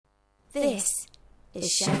This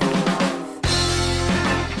is Sheffield Live.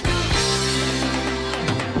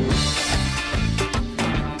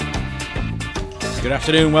 Good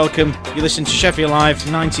afternoon, welcome. You listen to Sheffield Live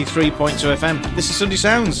 93.2 FM. This is Sunday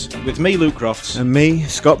Sounds with me, Luke Crofts. And me,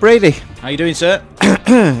 Scott Brady. How you doing, sir?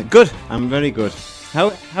 Good. I'm very good.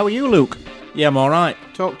 How are you, Luke? Yeah, I'm all right.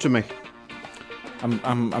 Talk to me. I'm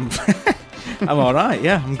I'm all right.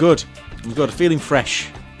 Yeah, I'm good. I'm good. Feeling fresh.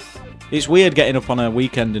 It's weird getting up on a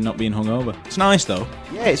weekend and not being hungover. It's nice though.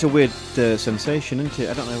 Yeah, it's a weird sensation, isn't it?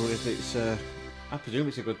 I don't know if it's. I presume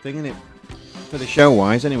it's a good thing, isn't it? For the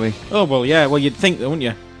show-wise, anyway. Oh well, yeah. Well, you'd think though, wouldn't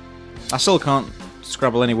you? I still can't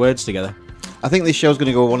scrabble any words together. I think this show's going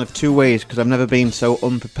to go one of two ways because I've never been so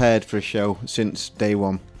unprepared for a show since day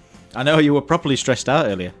one. I know you were properly stressed out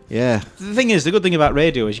earlier. Yeah. The thing is, the good thing about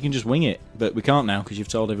radio is you can just wing it, but we can't now because you've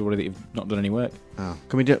told everybody that you've not done any work. Oh,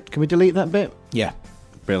 can we delete that bit? Yeah.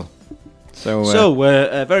 Brill. So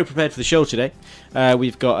we're very prepared for the show today.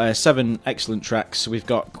 We've got 7 excellent tracks. We've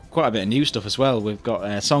got quite a bit of new stuff as well. We've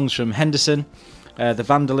got songs from Henderson, the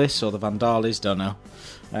Vandalists or the Vandalis, don't know.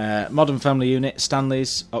 Modern Family Unit,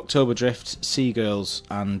 Stanley's, October Drift, Seagirls,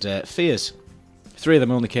 and Fears. 3 of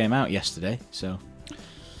them only came out yesterday, so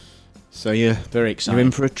you're very excited. You're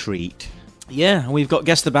in for a treat. Yeah, and we've got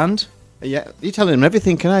Guess the Band. Yeah, you're telling them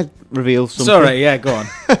everything. Can I reveal something? Sorry, yeah, go on.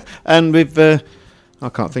 And we've. I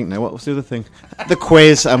can't think now. What was the other thing? The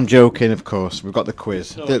quiz. I'm joking, of course. We've got the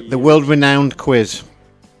quiz. The world-renowned quiz.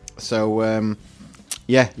 So,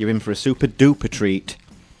 yeah, you're in for a super-duper treat.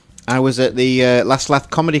 I was at the Last Laugh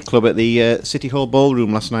Comedy Club at the City Hall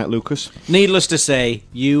Ballroom last night, Lucas. Needless to say,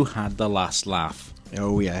 you had the last laugh.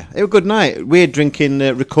 Oh, yeah. It was a good night. We're drinking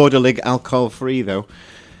Recorder League alcohol-free, though.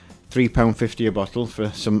 £3.50 a bottle for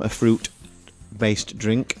a fruit-based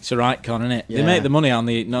drink. It's a right con, isn't it? Yeah. They make the money on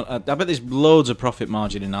the... I bet there's loads of profit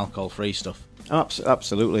margin in alcohol-free stuff.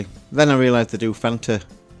 Absolutely. Then I realised they do Fanta,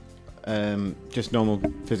 just normal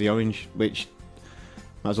fizzy orange, which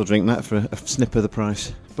might as well drink that for a snip of the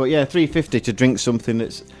price. But yeah, $3.50 to drink something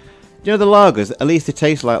that's... You know the lagers, at least they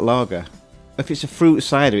taste like lager. If it's a fruit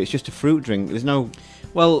cider, it's just a fruit drink. There's no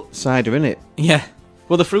cider in it. Yeah.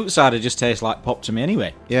 Well, the fruit cider just tastes like pop to me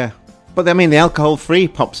anyway. Yeah. But I mean, the alcohol-free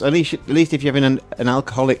pops, at least if you're having an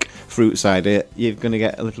alcoholic fruit cider, you're going to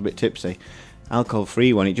get a little bit tipsy.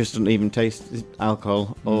 Alcohol-free one, it just doesn't even taste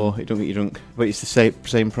alcohol, or it don't get you drunk. But it's the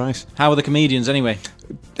same price. How were the comedians anyway?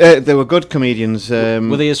 They were good comedians.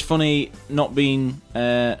 Were they as funny not being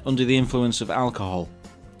under the influence of alcohol?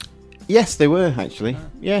 Yes, they were, actually.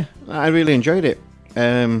 Yeah, I really enjoyed it.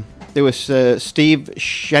 There was Steve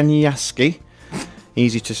Shaniaski.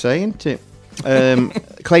 Easy to say, isn't it?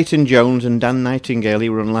 Clayton Jones and Dan Nightingale, he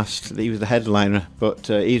were on last. He was the headliner, but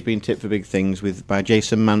he's been tipped for big things by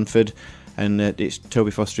Jason Manford, and it's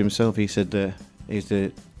Toby Foster himself. He said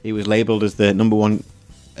he was labelled as the number 1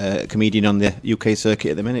 comedian on the UK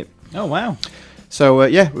circuit at the minute. Oh, wow. So,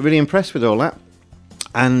 yeah, we're really impressed with all that.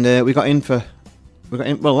 And we got in.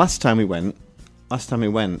 Well, last time we went,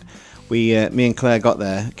 me and Claire got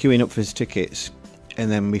there, queuing up for his tickets, and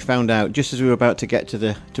then we found out, just as we were about to get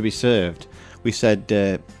to be served, we said,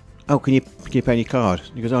 oh, can you pay your card?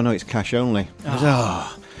 He goes, oh, no, it's cash only.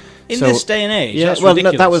 In this day and age, yeah, that's well,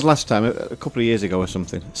 ridiculous. that was last time, a couple of years ago or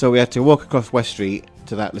something. So we had to walk across West Street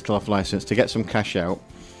to that little off-licence to get some cash out.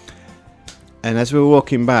 And as we were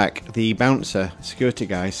walking back, the bouncer, security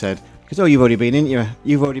guy, said, oh, you've already been in,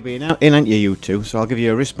 haven't you, you two? So I'll give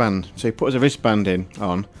you a wristband. So he put us a wristband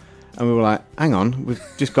on, and we were like, hang on, we've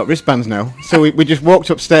just got wristbands now. So we just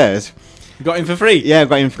walked upstairs. You got him for free? Yeah,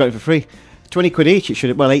 got him for free. 20 quid each,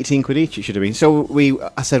 18 quid each it should have been. So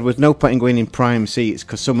I said, there's no point in going in prime seats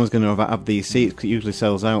because someone's going to have these seats because it usually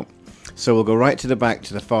sells out. So we'll go right to the back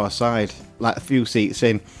to the far side, like a few seats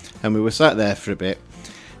in. And we were sat there for a bit,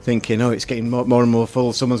 thinking, oh, it's getting more and more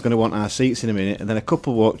full. Someone's going to want our seats in a minute. And then a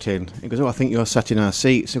couple walked in. He goes, oh, I think you're sat in our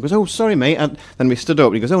seats. He goes, oh, sorry, mate. And then we stood up.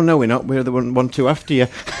 And he goes, oh, no, we're not. We're the one, two after you.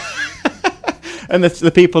 And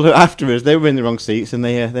the people who after us, they were in the wrong seats, and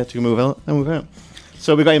they had to move out.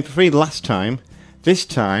 So we got in for free last time. This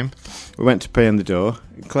time, we went to pay on the door.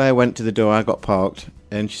 Claire went to the door. I got parked.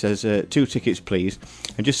 And she says, 2 tickets, please.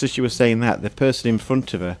 And just as she was saying that, the person in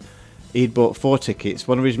front of her, he'd bought 4 tickets.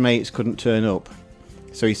 One of his mates couldn't turn up.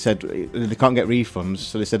 So he said they can't get refunds.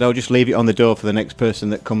 So they said, oh, just leave it on the door for the next person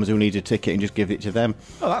that comes who needs a ticket and just give it to them.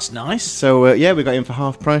 Oh, that's nice. So, yeah, we got in for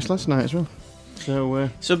half price last night as well.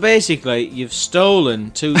 So basically, you've stolen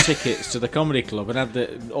 2 tickets to the comedy club and had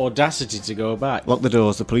the audacity to go back. Lock the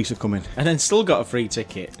doors, the police are coming. And then still got a free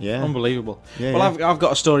ticket. Yeah. Unbelievable. Yeah, well, yeah. I've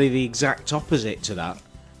got a story the exact opposite to that.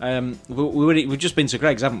 We've just been to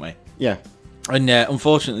Greg's, haven't we? Yeah. And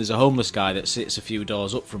unfortunately, there's a homeless guy that sits a few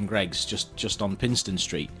doors up from Greg's, just on Pinston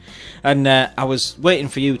Street. And I was waiting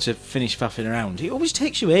for you to finish faffing around. It always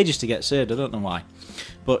takes you ages to get served. I don't know why.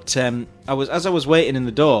 But as I was waiting in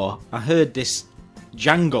the door, I heard this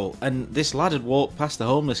jangle, and this lad had walked past the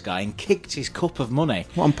homeless guy and kicked his cup of money.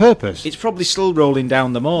 What, on purpose? It's probably still rolling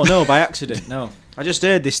down the moor. No, by accident. No, I just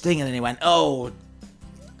heard this thing, and then he went, "Oh,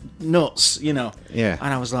 nuts," you know. Yeah.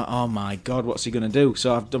 And I was like, "Oh my god, what's he gonna do?"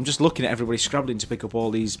 So I'm just looking at everybody scrabbling to pick up all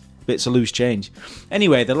these bits of loose change.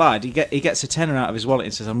 Anyway, the lad, he gets a tenner out of his wallet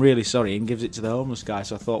and says, "I'm really sorry," and gives it to the homeless guy.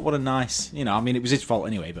 So I thought, what a nice, you know, I mean, it was his fault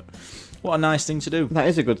anyway, but what a nice thing to do. That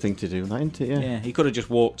is a good thing to do, isn't it? Yeah, he could have just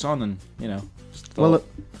walked on and, you know, thought,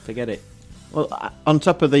 forget it. Well, on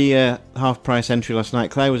top of the half-price entry last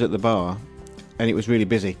night, Claire was at the bar, and it was really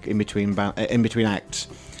busy in between acts,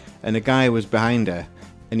 and a guy was behind her,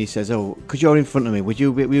 and he says, "Oh, because you're in front of me, will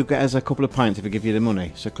you get us a couple of pints if I give you the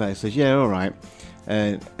money?" So Claire says, "Yeah, all right."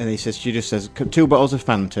 And she just says, "2 bottles of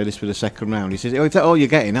Fanta." This was the second round. He says, "Oh, if that's all you're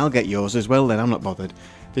getting, I'll get yours as well. Then I'm not bothered."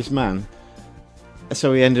 This man.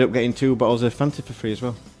 So he ended up getting 2 bottles of Fanta for free as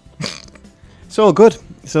well. It's all good.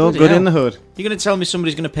 It's all good in the hood. You're going to tell me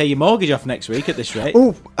somebody's going to pay your mortgage off next week at this rate?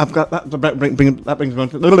 Oh, I've got that. That brings me on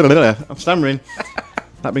to... I'm stammering.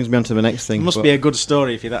 That brings me on to the next thing. It must be a good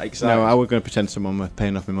story if you're that excited. No, I was going to pretend someone was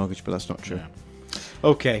paying off my mortgage, but that's not true. Yeah.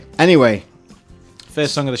 Okay. Anyway.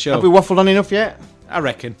 First song of the show. Have we waffled on enough yet? I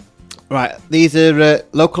reckon. Right. These are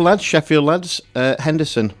local lads, Sheffield lads,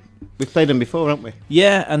 Henderson. We've played them before, haven't we?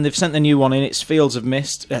 Yeah, and they've sent the new one in. It's Fields of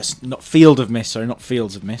Mist. Not Field of Mist, sorry, not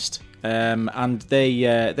Fields of Mist. And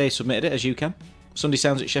they submitted it, as you can. Sunday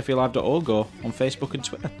Sounds at sheffieldlive.org or on Facebook and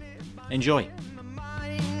Twitter. Enjoy.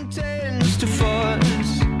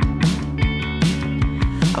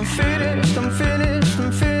 I'm finished,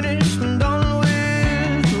 I'm done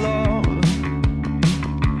with love.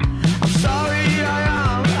 I'm sorry,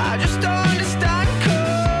 I just don't understand,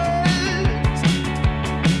 'cause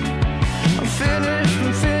I'm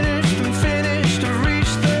finished, I've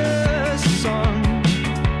reached the sun.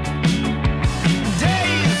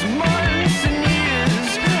 Days, months and years,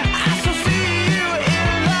 I still see you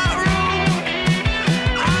in that room.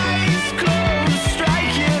 Eyes closed,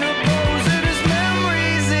 striking a pose of this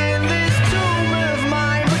memories in this tomb of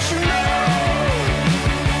mine. But you know,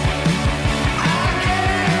 I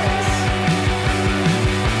guess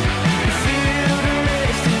the field of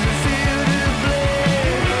mist is a field of bliss.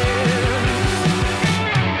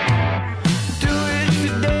 Do it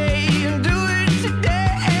today and do it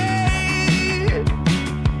today.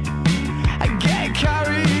 I get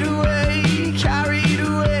carried away, carried away.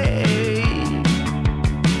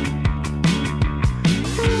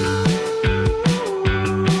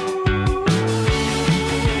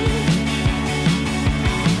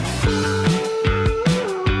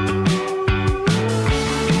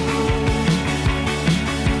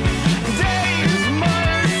 Days,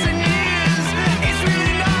 months and years, it's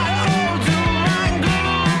really not all doom and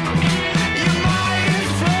gloom. Your mind is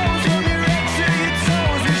froze from your head to your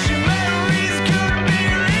toes. Wish your memories could be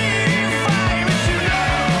redefined, but you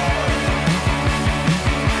know,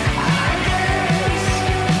 I guess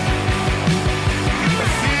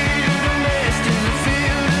a field of mist is a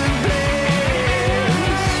field of bliss.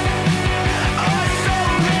 Oh, so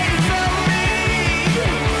they tell me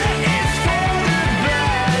it's for the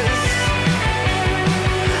best.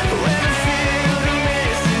 When a field of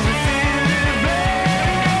mist is a field of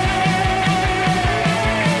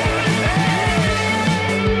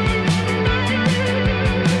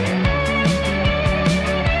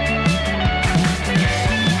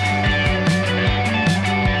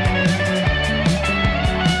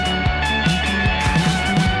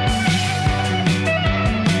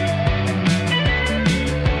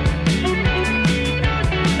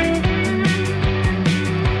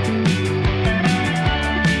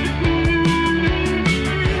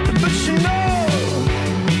but you know,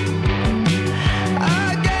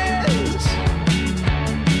 I guess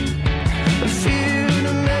a field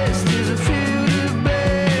of mist is a field of bliss.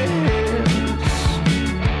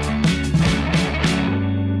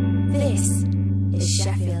 This is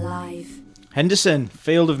Sheffield Live. Henderson,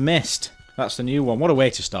 Field of Mist. That's the new one. What a way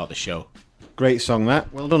to start the show. Great song,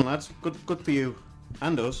 that. Well done, lads. Good for you.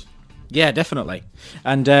 And us. Yeah, definitely.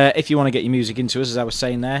 And if you want to get your music into us, as I was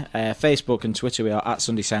saying there, Facebook and Twitter, we are at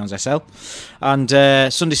Sunday Sounds SL. And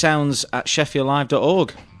Sunday Sounds at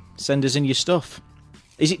sheffieldlive.org. Send us in your stuff.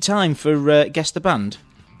 Is it time for Guess the Band?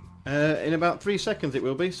 In about 3 seconds it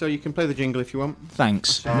will be, so you can play the jingle if you want.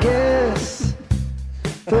 Thanks. Guess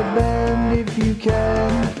the band if you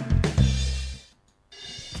can.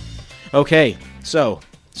 Okay, so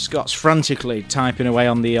Scott's frantically typing away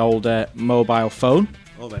on the old mobile phone.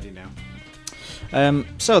 Already now.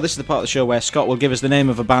 So this is the part of the show where Scott will give us the name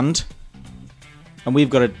of a band, and we've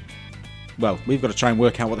got to try and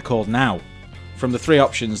work out what they're called now, from the three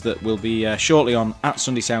options that will be shortly on at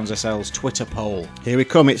Sunday Sounds SL's Twitter poll. Here we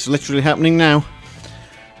come. It's literally happening now.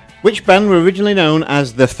 Which band were originally known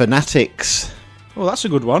as the Fanatics? Oh, that's a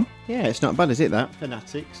good one. Yeah, it's not bad, is it, that?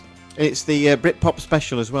 Fanatics. It's the Britpop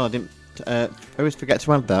special as well. I always forget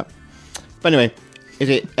to add that. But anyway, is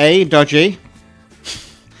it A, Dodgy,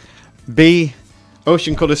 B,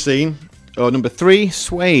 Ocean Colour Scene, or number 3,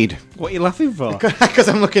 Suede? What are you laughing for? Because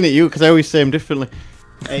I'm looking at you, because I always say them differently.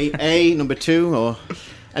 A, number 2, or...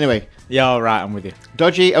 Anyway. Yeah, all right, I'm with you.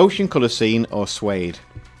 Dodgy, Ocean Colour Scene, or Suede?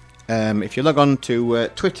 If you log on to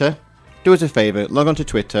Twitter, do us a favour, log on to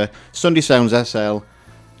Twitter, Sunday Sounds SL,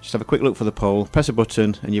 just have a quick look for the poll, press a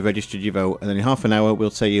button, and you've registered your vote, and then in half an hour we'll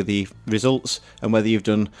tell you the results and whether you've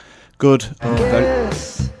done good or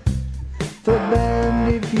Guess the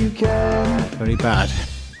band if you can. very bad.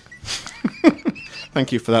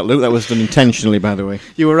 Thank you for that, Luke. That was done intentionally, by the way.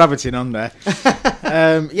 You were rabbiting on there.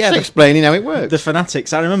 Just explaining how it works. The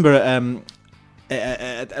Fanatics. I remember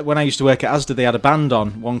when I used to work at Asda, they had a band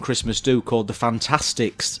on one Christmas do called the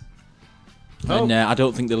Fantastics. Oh. And I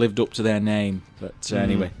don't think they lived up to their name. But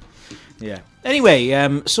anyway. Yeah.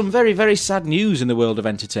 Anyway, some very, very sad news in the world of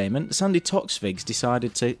entertainment. Sandy Toksvig's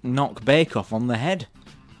decided to knock Bake Off on the head.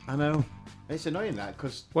 I know. It's annoying that,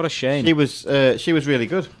 because What a shame. she was really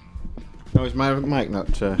good. Oh, is my mic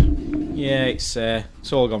not... Yeah, it's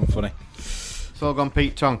all gone funny. It's all gone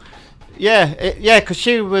Pete Tong. Yeah, because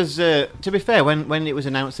she was. To be fair, when it was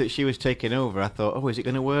announced that she was taking over, I thought, oh, is it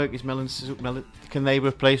going to work? Is can they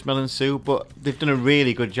replace Mel and Sue? But they've done a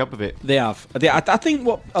really good job of it. They have. I think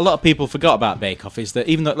what a lot of people forgot about Bake Off is that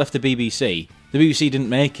even though it left the BBC didn't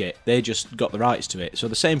make it. They just got the rights to it. So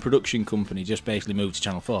the same production company just basically moved to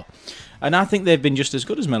Channel 4. And I think they've been just as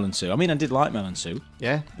good as Mel and Sue. I mean, I did like Mel and Sue,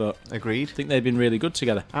 Yeah, but agreed. I think they've been really good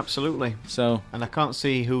together. Absolutely. So And I can't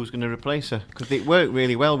see who's going to replace her, because it worked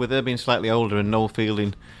really well with her being slightly older and Noel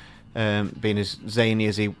Fielding being as zany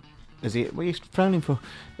as he. What are you frowning for?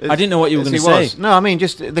 I didn't know what you were As going he to say. was. No, I mean,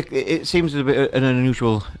 just it seems a bit an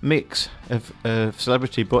unusual mix of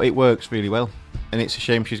celebrity, but it works really well. And it's a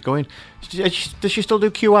shame she's going. Does she still do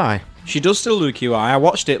QI? She does still do QI. I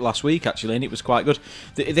watched it last week, actually, and it was quite good.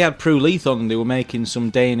 They had Prue Leith on, and they were making some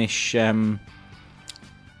Danish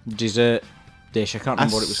dessert dish. I can't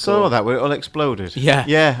remember what it was I saw called. that where it all exploded. Yeah.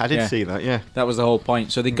 Yeah, I did Yeah. see that, yeah. That was the whole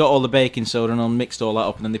point. So they got all the baking soda and all mixed all that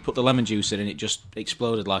up, and then they put the lemon juice in, and it just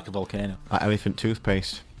exploded like a volcano. Like elephant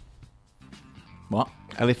toothpaste. What?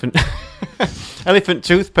 Elephant elephant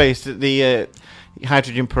toothpaste, the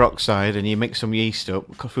hydrogen peroxide, and you mix some yeast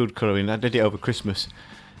up, food colouring. I did it over Christmas,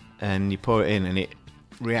 and you pour it in, and it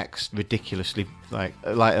reacts ridiculously like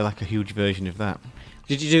a huge version of that.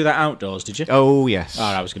 Did you do that outdoors, did you? Oh yes. Oh,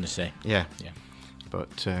 I was going to say. Yeah. Yeah.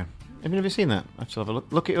 But have you never seen that? I'll have a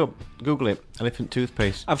look. Look it up. Google it. Elephant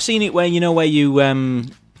toothpaste. I've seen it where you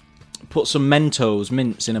put some Mentos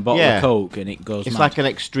mints in a bottle Yeah. of Coke and it goes It's mad. like an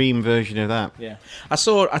extreme version of that. Yeah. I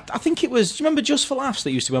think it was, do you remember Just for Laughs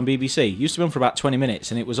that used to be on BBC? It used to be on for about 20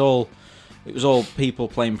 minutes, and it was all people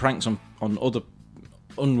playing pranks on other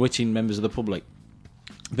unwitting members of the public.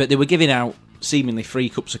 But they were giving out seemingly free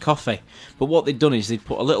cups of coffee. But what they'd done is they'd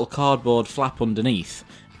put a little cardboard flap underneath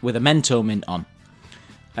with a Mento mint on.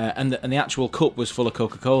 And the actual cup was full of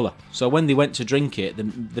Coca-Cola. So when they went to drink it,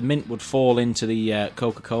 the mint would fall into the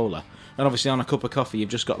Coca-Cola. And obviously on a cup of coffee, you've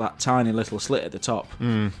just got that tiny little slit at the top.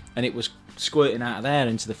 And it was squirting out of there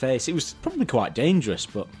into the face. It was probably quite dangerous,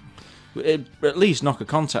 but it'd at least knock a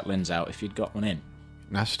contact lens out if you'd got one in.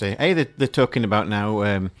 Nasty. Hey, they're talking about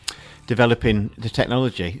now developing the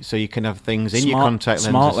technology so you can have things in your contact lenses.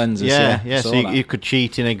 Smart lenses, yeah. So you could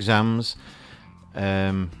cheat in exams.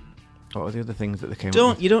 What are the other things that they came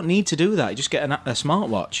up with? You don't need to do that. You just get a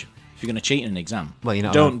smartwatch if you're going to cheat in an exam. Well, you're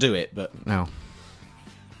not Don't allowed- do it, but No.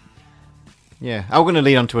 Yeah, I was going to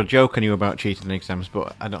lead on to a joke I knew about cheating in exams,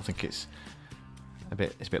 but I don't think it's a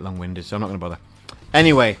bit long-winded, so I'm not going to bother.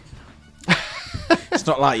 Anyway, it's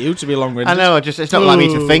not like you to be long-winded. I know, it's not like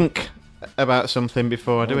me to think about something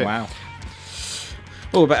before I do it. Wow.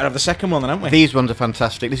 Oh, we better have the second one then, haven't we? These ones are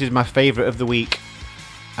fantastic. This is my favourite of the week,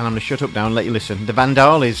 and I'm going to shut up now and let you listen. The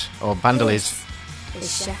Vandalis, or Vandalis.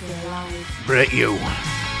 It's Sheffield Live. Brit you.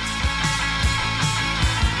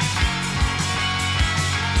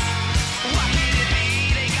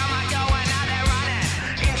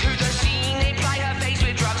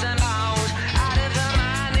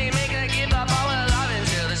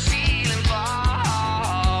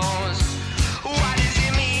 What does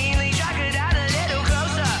it mean? They track her down a little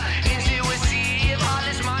closer.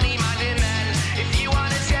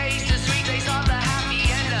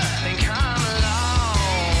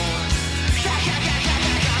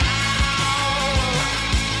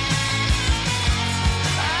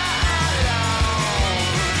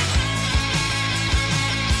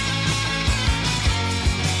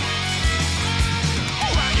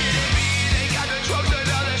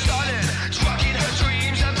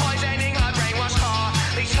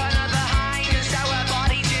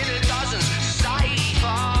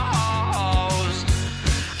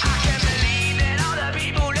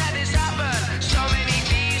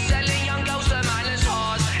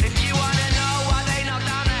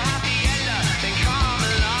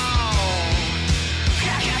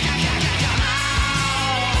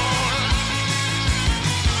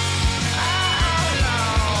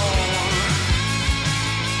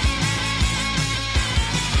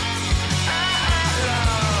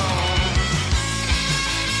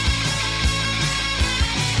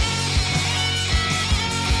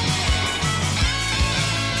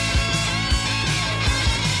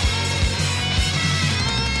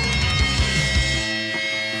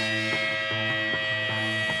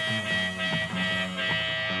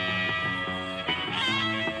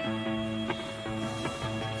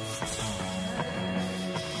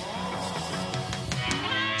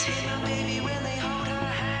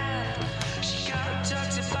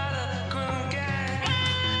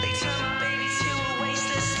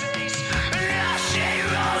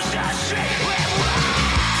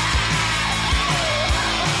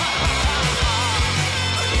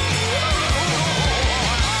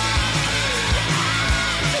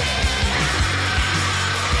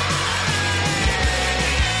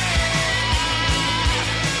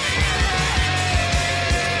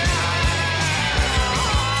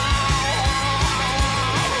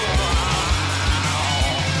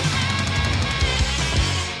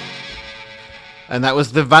 And that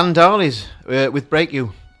was the Vandalis with Break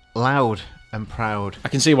You. Loud and proud. I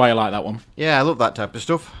can see why you like that one. Yeah, I love that type of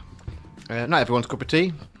stuff. Not everyone's cup of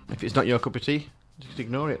tea. If it's not your cup of tea, just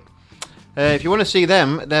ignore it. If you want to see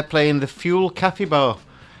them, they're playing the Fuel Cafe Bar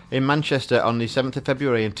in Manchester on the 7th of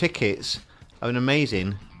February, and tickets are an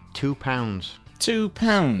amazing £2.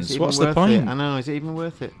 £2. Is it What's even the worth point? it? I know, is it even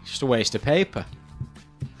worth it? Just a waste of paper.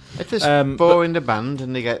 If there's But- four in the band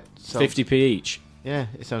and they get... 50p each. Yeah,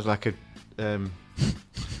 it sounds like a...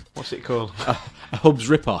 what's it called? A Hubs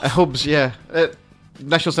rip-off. A Hubs, yeah.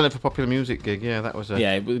 National Centre for Popular Music gig, yeah, that was a...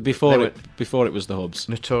 Yeah, They before were- it was the Hubs.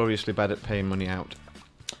 Notoriously bad at paying money out.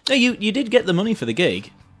 No, you did get the money for the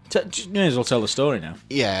gig. You may as well tell the story now.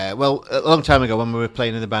 Yeah, well, a long time ago when we were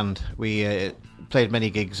playing in the band, we played many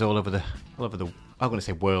gigs all over the I'm going to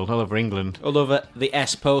say world, all over England. All over the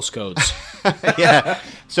S postcodes. Yeah,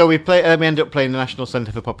 so we ended up playing the National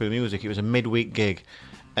Centre for Popular Music. It was a midweek gig,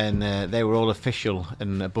 and they were all official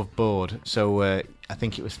and above board. So I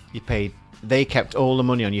think it was they kept all the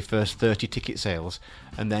money on your first 30 ticket sales,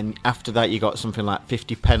 and then after that you got something like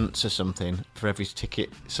 50 pence or something for every ticket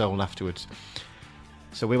sold afterwards.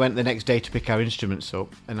 So we went the next day to pick our instruments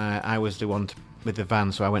up, and I was the one with the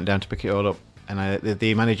van, so I went down to pick it all up. And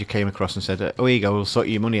the manager came across and said, "Oh, here you go, we'll sort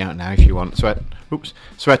your money out now if you want." So I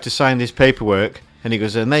had to sign this paperwork, and he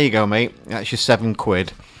goes, "And there you go, mate, that's your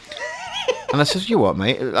 £7." And I said, "You what,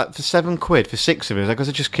 mate? Like, for £7 for 6 of us?" I goes,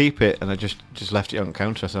 "I just keep it," and I just left it on the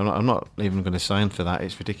counter. I said, I'm not even going to sign for that.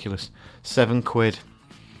 It's ridiculous. £7. You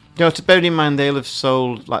know, to bear in mind, they'll have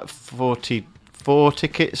sold like 44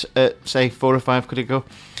 tickets at say £4 or £5 a go,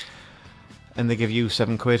 and they give you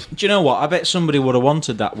 £7. Do you know what? I bet somebody would have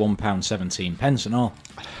wanted that £1.17 and all.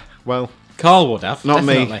 Well, Carl would have. not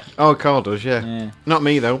definitely. me. Oh, Carl does, yeah. Yeah. Not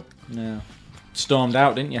me though. No. Stormed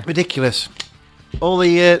out, didn't you? Ridiculous. All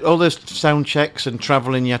the sound checks and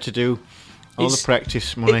travelling you had to do, all It's- the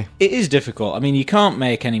practice money. It is difficult. I mean, you can't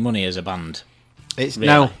make any money as a band, It's really,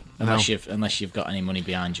 no. unless you've got any money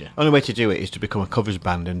behind you. Only way to do it is to become a covers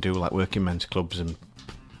band and do like working men's clubs and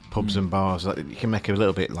pubs and bars. Like, you can make a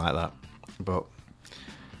little bit like that, but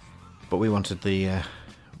we wanted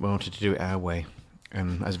to do it our way,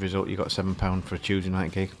 and as a result, you got £7 for a Tuesday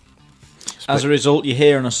night gig. As a result, you're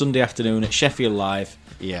here on a Sunday afternoon at Sheffield Live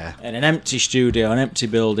Yeah. in an empty studio, an empty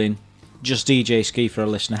building. Just DJ Ski for a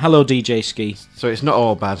listener. Hello, DJ Ski. So it's not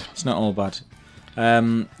all bad. It's not all bad.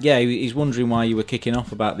 Yeah, he's wondering why you were kicking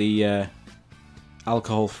off about the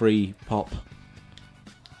alcohol-free pop.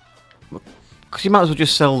 Because you might as well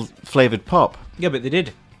just sell flavoured pop. Yeah, but they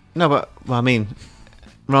did. No, but well, I mean,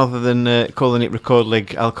 rather than calling it Record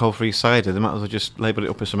League alcohol-free cider, they might as well just label it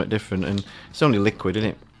up as something different. And it's only liquid, isn't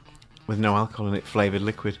it? With no alcohol in it, flavoured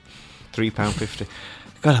liquid. £3.50.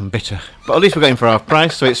 God, I'm bitter. But at least we're getting for half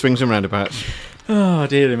price, so it swings and roundabouts. Oh,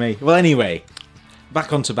 dear me. Well, anyway,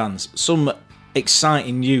 back onto bands. Some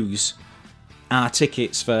exciting news. Our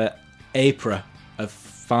tickets for April have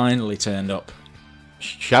finally turned up.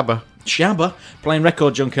 Shabba. Shabba playing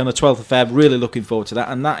Record Junkie on the 12th of Feb. Really looking forward to that,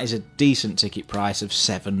 and that is a decent ticket price of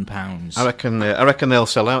 £7. I reckon they'll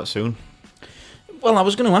sell out soon. Well, I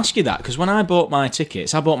was going to ask you that because when I bought my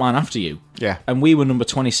tickets, I bought mine after you. Yeah. And we were number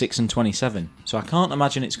 26 and 27, so I can't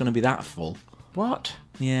imagine it's going to be that full. What?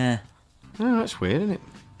 Yeah. Oh, that's weird, isn't it?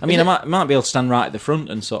 I mean, I might be able to stand right at the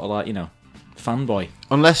front and sort of like, fanboy.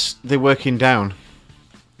 Unless they're working down.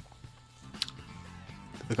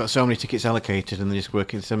 They've got so many tickets allocated and they're just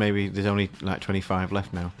working, so maybe there's only like 25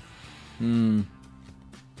 left now.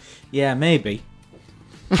 Yeah, maybe.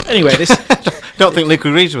 Anyway, this. Don't think Luke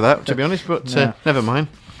agrees with that, to be honest, but No. never mind.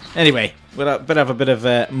 Anyway, we'll have a bit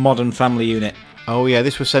of Modern Family Unit. Oh yeah,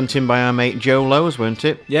 this was sent in by our mate Joe Lowe's, weren't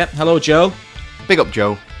it? Yep. Hello, Joe. Big up,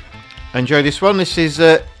 Joe. Enjoy this one. This is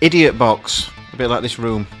Idiot Box. A bit like this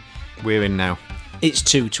room we're in now. It's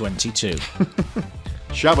 2:22.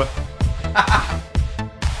 Shabba.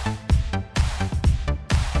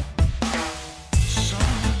 Some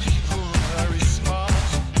people are very smart.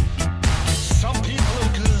 Some people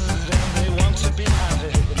are good and they want to be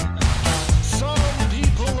added. Some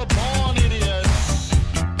people are born idiots.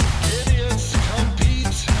 Idiots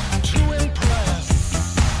compete to impress.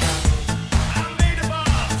 I made a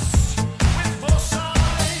box with 4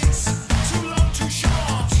 sides. Too long, too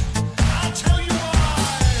short. I'll tell you why.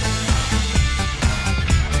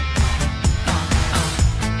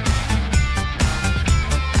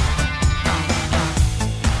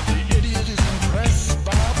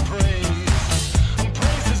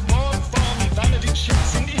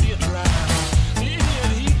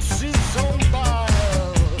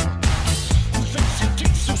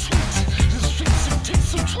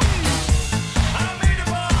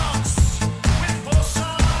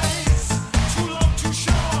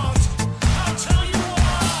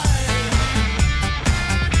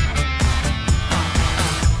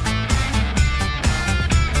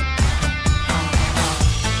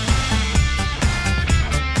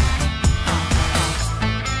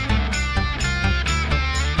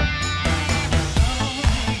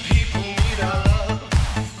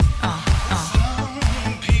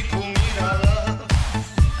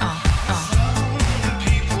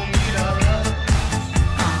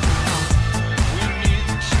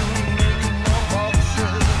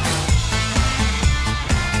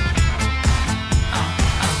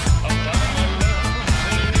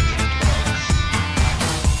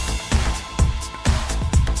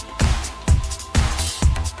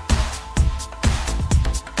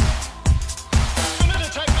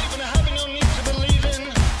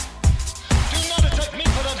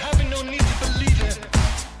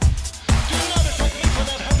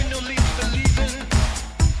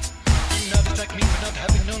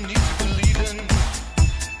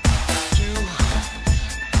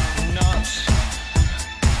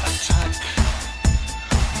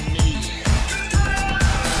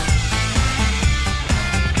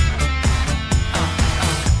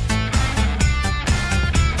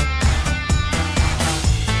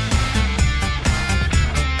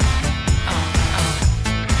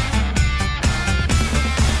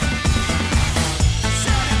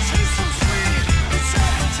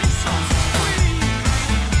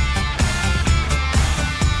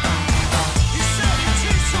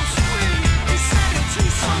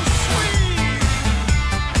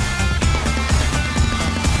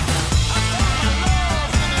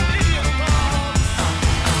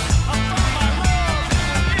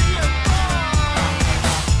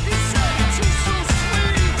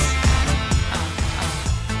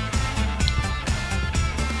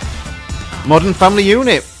 Modern Family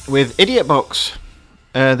Unit with Idiot Box.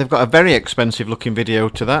 They've got a very expensive looking video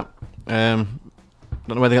to that. Don't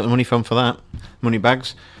know where they got the money from for that. Money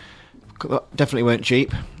bags. Definitely weren't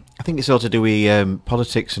cheap. I think it's all to do with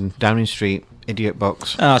politics and Downing Street. Idiot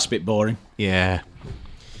Box. Ah, it's a bit boring. Yeah.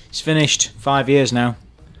 It's finished. 5 years now.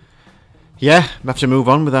 Yeah, we have to move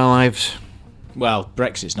on with our lives. Well,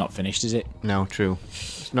 Brexit's not finished, is it? No, true.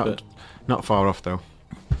 It's But- not far off though.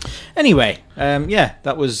 Anyway, yeah,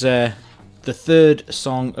 that was the third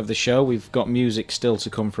song of the show. We've got music still to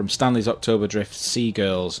come from Stanley's October Drift,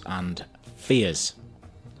 Seagirls, and Fears.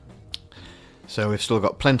 So we've still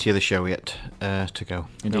got plenty of the show yet to go.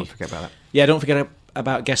 Indeed. Don't forget about that. Yeah, don't forget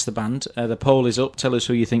about Guess the Band. The poll is up. Tell us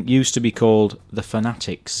who you think used to be called The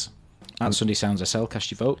Fanatics. At Sunday Sounds SL, cast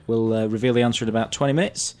your vote. We'll reveal the answer in about 20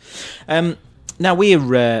 minutes. Now,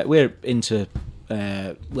 we're into,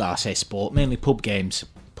 I say sport, mainly pub games,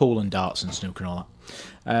 pool and darts and snooker and all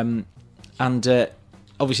that. And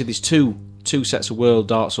obviously there's two sets of world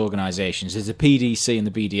darts organisations. There's the PDC and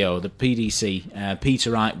the BDO. The PDC,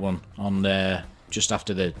 Peter Wright won on just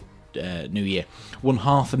after the New Year. Won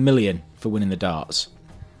 $500,000 for winning the darts.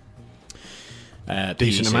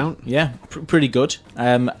 Decent PDC. amount. Yeah, pretty good.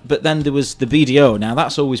 But then there was the BDO. Now,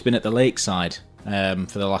 that's always been at the Lakeside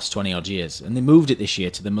for the last 20 odd years. And they moved it this year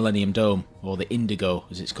to the Millennium Dome, or the Indigo,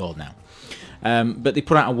 as it's called now. But they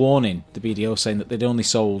put out a warning, the BDO, saying that they'd only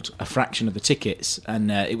sold a fraction of the tickets,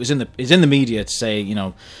 and it was in the media to say, you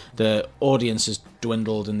know, the audience has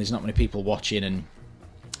dwindled and there's not many people watching and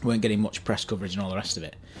weren't getting much press coverage and all the rest of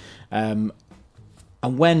it. And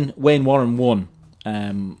when Wayne Warren won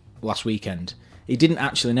last weekend, he didn't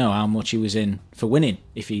actually know how much he was in for winning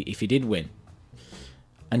if he did win.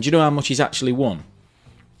 And do you know how much he's actually won?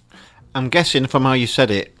 I'm guessing from how you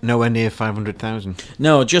said it, nowhere near 500,000.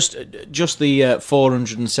 No, just the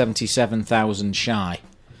 477,000 shy.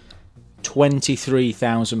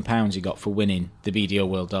 £23,000 he got for winning the BDO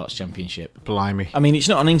World Darts Championship. Blimey. I mean, it's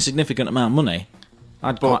not an insignificant amount of money.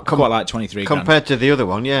 I'd quite like 23 grand. Compared to the other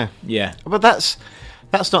one, yeah. Yeah. But that's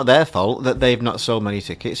not their fault that they've not sold many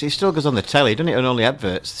tickets. It still goes on the telly, doesn't it, on all the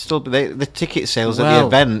adverts? Still, the ticket sales at the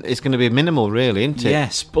event is going to be minimal, really, isn't it?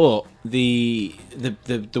 Yes, but the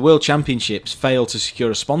World Championships failed to secure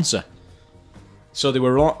a sponsor. So they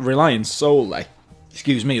were relying solely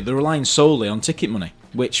on ticket money,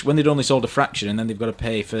 which, when they'd only sold a fraction and then they've got to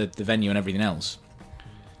pay for the venue and everything else,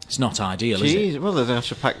 it's not ideal, is it? Well, they're going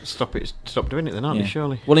to have to stop doing it then, aren't they,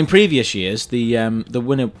 surely? Well, in previous years, the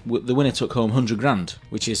winner took home 100 grand,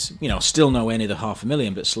 which is, you know, still nowhere near the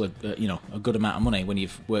 $500,000, but still a good amount of money when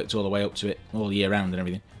you've worked all the way up to it all year round and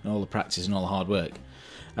everything, and all the practice and all the hard work.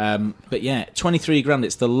 But yeah, 23 grand.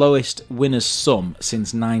 It's the lowest winner's sum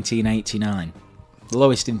since 1989, the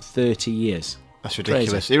lowest in 30 years. That's ridiculous.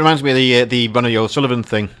 Crazy. It reminds me of the Ronnie O'Sullivan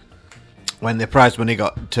thing when the prize money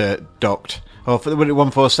got docked. Oh, for the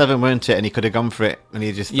 147, weren't it? And he could have gone for it, and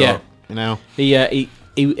he just thought, you know. He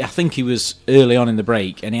I think he was early on in the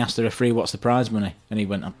break, and he asked the referee, "What's the prize money?" And he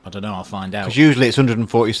went, "I don't know. I'll find out." Because usually it's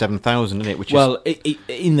 147,000, isn't it? Which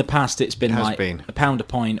in the past it's been like been. £1 a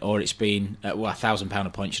point, or it's been £1,000 a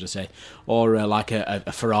point, should I say, or like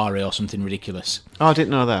a Ferrari or something ridiculous. Oh, I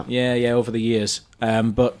didn't know that. Yeah, over the years.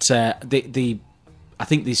 But I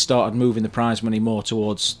think they started moving the prize money more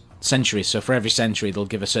towards centuries. So for every century, they'll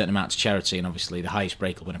give a certain amount to charity, and obviously the highest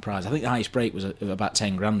break will win a prize. I think the highest break was about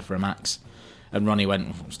 10 grand for a max. And Ronnie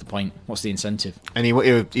went, "What's the point? What's the incentive?" And he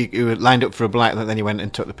lined up for a black, then he went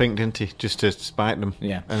and took the pink, didn't he? Just to spite them.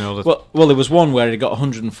 Yeah. And all the... Well, there was one where he got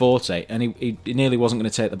 140, and he nearly wasn't going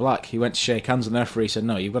to take the black. He went to shake hands, and the referee said,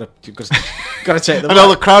 "No, you've got to take the And black." all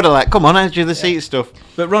the crowd are like, "Come on, edge of the seat stuff."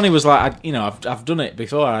 But Ronnie was like, I've done it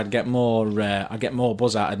before. I'd get more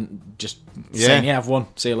buzz out and just saying, "Yeah, I've won.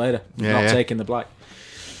 See you later." Not taking the black.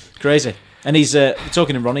 Crazy. And he's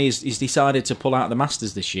talking to Ronnie. He's decided to pull out the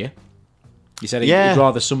Masters this year. He said he'd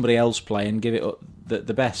rather somebody else play and give it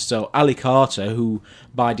the best. So Ali Carter, who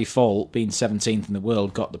by default, being 17th in the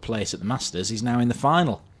world, got the place at the Masters, he's now in the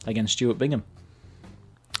final against Stuart Bingham.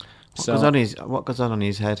 What goes on in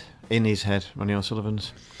his head, Ronnie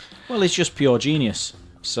O'Sullivan's? Well, he's just pure genius.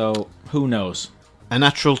 So who knows? A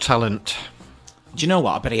natural talent. Do you know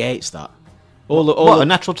what? I bet he hates that. A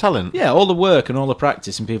natural talent? Yeah, all the work and all the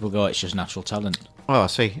practice, and people go, "It's just natural talent." Oh, I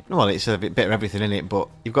see. Well, it's a bit of everything in it, but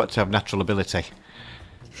you've got to have natural ability.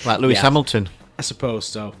 Like Lewis Hamilton. I suppose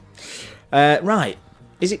so. Right.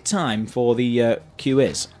 Is it time for the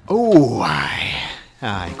quiz? Oh,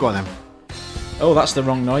 aye. Go on then. Oh, that's the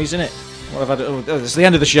wrong noise, isn't it? What have I done? Oh, it's the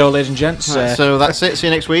end of the show, ladies and gents. Right, so that's it. See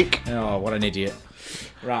you next week. Oh, what an idiot.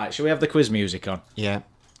 Right, shall we have the quiz music on? Yeah.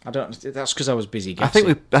 I don't. That's because I was busy. I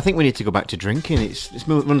Guessing. think we need to go back to drinking. It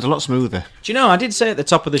runs a lot smoother. Do you know? I did say at the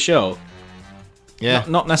top of the show. Yeah.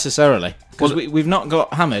 Not necessarily, because Well, we've not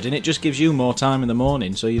got hammered, and it just gives you more time in the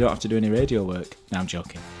morning, so you don't have to do any radio work. No, I'm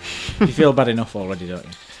joking. You feel bad enough already, don't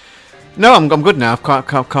you? No, I'm good now.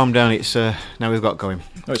 I've calmed down. It's now we've got going.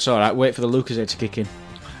 Oh, it's all right. Wait for the Lucozade to kick in.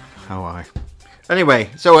 How I?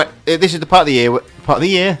 Anyway, so this is the part of the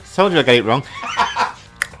year. Told you I get it wrong.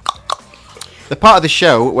 The part of the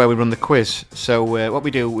show where we run the quiz. So what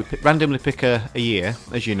we do, we randomly pick a year,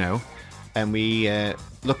 as you know, and we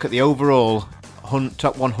look at the overall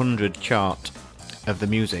top 100 chart of the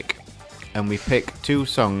music, and we pick 2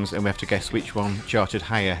 songs, and we have to guess which one charted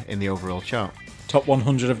higher in the overall chart. Top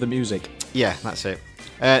 100 of the music. Yeah, that's it.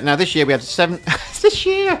 Now this year we had 7. This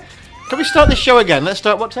year, can we start this show again? Let's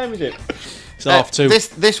start. What time is it? It's half 2.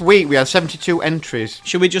 This week we had 72 entries.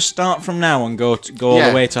 Should we just start from now and go all Yeah.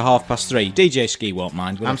 the way to 3:30? DJ Ski won't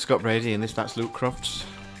mind, will I'm he? Scott Brady, and that's Luke Crofts.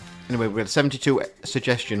 Anyway, we had 72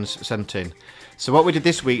 suggestions sent in. So what we did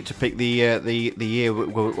this week to pick the year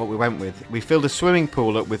what we went with, we filled a swimming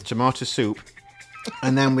pool up with tomato soup,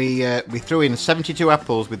 and then we threw in 72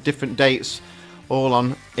 apples with different dates, all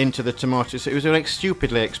on into the tomatoes. So it was a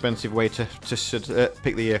stupidly expensive way to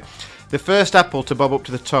pick the year. The first apple to bob up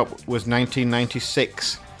to the top was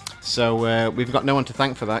 1996. So we've got no one to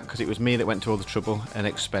thank for that, because it was me that went to all the trouble and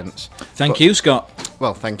expense. Thank you, Scott.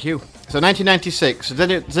 Well, thank you. So 1996.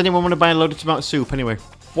 Does anyone want to buy a load of tomato soup anyway?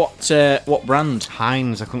 What brand?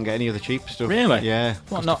 Heinz. I couldn't get any of the cheap stuff. Really? Yeah.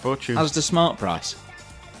 What, Cost not a fortune. as the smart price?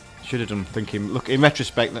 Should have done. Thinking. Look, in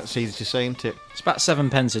retrospect, that's easy to say, isn't it? It's about 7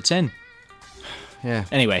 pence a tin. Yeah.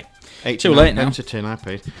 Anyway, 89 too late now. pence a tin I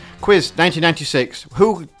paid. Quiz 1996.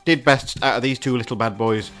 Who did best out of these 2 little bad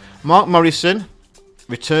boys? Mark Morrison,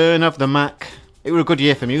 Return of the Mac. It was a good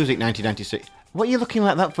year for music, 1996. What are you looking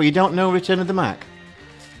like that for? You don't know Return of the Mac?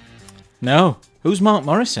 No. Who's Mark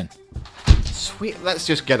Morrison? Sweet. Let's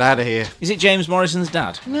just get out of here. Is it James Morrison's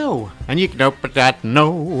dad? No. And you know, but I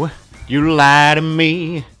know you lie to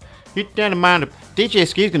me. You don't mind. DJ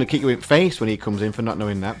Ski's going to kick you in the face when he comes in for not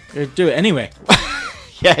knowing that. Do it anyway.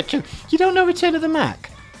 Yeah, true. You don't know Return of the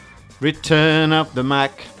Mac? Return of the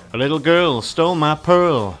Mac. A little girl stole my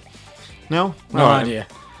pearl. No? No Alright. idea.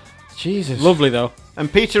 Jesus. Lovely though.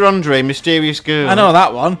 And Peter Andre, Mysterious Girl. I know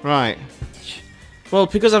that one. Right. Well,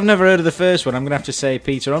 because I've never heard of the first one, I'm going to have to say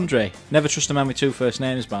Peter Andre. Never trust a man with 2 first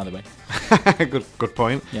names, by the way. good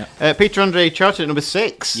point. Yeah. Peter Andre charted at number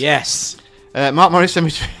 6. Yes. Mark Morrison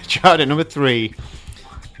was charted at number 3.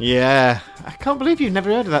 Yeah. I can't believe you've never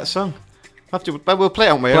heard of that song. But we'll play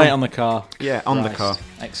it on my own. Play it on the car. Yeah, on the Christ. car.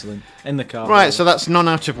 Excellent. In the car. Right, so that's none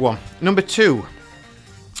out of 1. Number 2.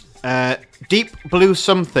 Deep Blue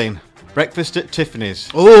Something. Breakfast at Tiffany's.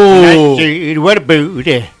 Oh. What a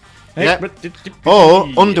booty. Yep. Or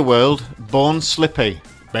Underworld, Born Slippy.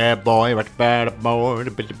 Bad boy, what bad boy. I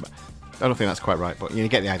don't think that's quite right, but you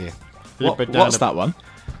get the idea. What's that one?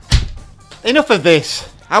 Enough of this.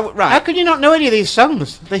 How can you not know any of these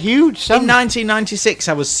songs? They're huge songs. In 1996,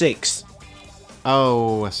 I was 6.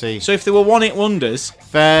 Oh, I see. So if they were one-hit wonders,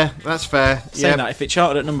 Fair, that's fair. saying Yeah. that, if it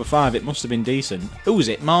charted at number 5, it must have been decent. Who was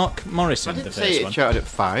it? Mark Morrison, I the didn't first say it one. charted at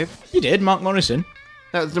 5. You did, Mark Morrison.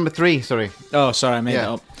 That was number 3, sorry. Oh, sorry, I made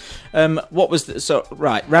Yeah. it up. What was the...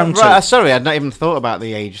 round 2. Right, sorry, I'd not even thought about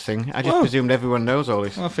the age thing. I just Oh. presumed everyone knows all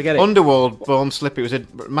this. Well, forget it. Underworld, Born Slippy was a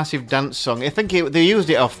massive dance song. I think they used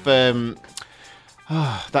it off that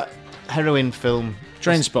heroin film.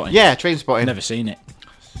 Trainspotting. Yeah, Trainspotting. Never seen it.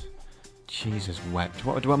 Jesus wept.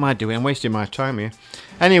 What am I doing? I'm wasting my time here.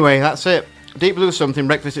 Anyway, that's it. Deep Blue Something,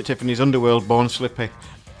 Breakfast at Tiffany's, Underworld, Born Slippy.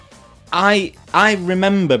 I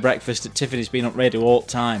remember Breakfast at Tiffany's being on radio all the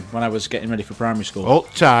time when I was getting ready for primary school. All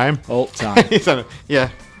time. All the time. Yeah.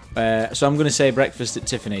 So I'm going to say Breakfast at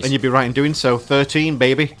Tiffany's. And you'd be right in doing so. 13,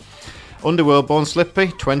 baby. Underworld, Born Slippy,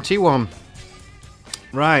 21.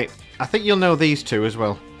 Right. I think you'll know these 2 as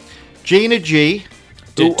well. Gina G,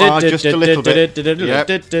 who are just a little bit. Yep.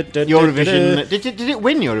 Eurovision. Did it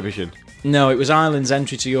win Eurovision? No, it was Ireland's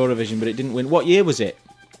entry to Eurovision, but it didn't win. What year was it?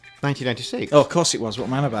 1996. Oh, of course it was. What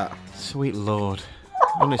am I about? Sweet Lord.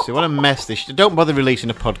 Honestly, what a mess this... Don't bother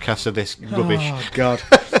releasing a podcast of this rubbish. Oh, God.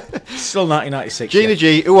 Still 1996. Gina yeah.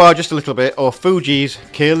 G, who are just a little bit, or Fugees,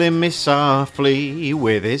 Killing Me Softly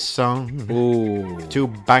with his song. Ooh. 2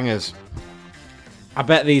 bangers. I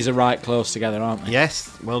bet these are right close together, aren't they?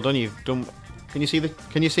 Yes, well done. You've done. Can you see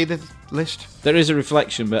the list? There is a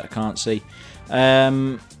reflection, but I can't see.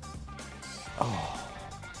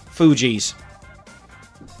 Fugees.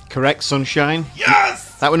 Correct, Sunshine.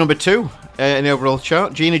 Yes. That was number 2 in the overall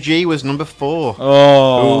chart. Gina G was number 4.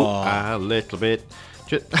 Oh. A little bit.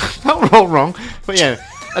 Not all wrong, but yeah.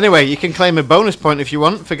 Anyway, you can claim a bonus point if you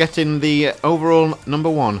want for getting the overall number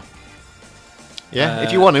one. Yeah,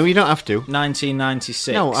 if you want to, you don't have to.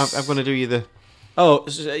 1996. No, I'm going to do you the... Oh,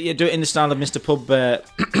 so, yeah, do it in the style of Mr. Pub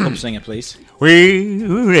Singer, please. Do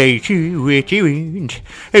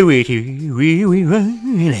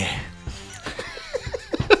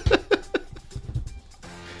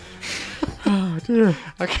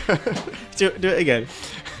it again.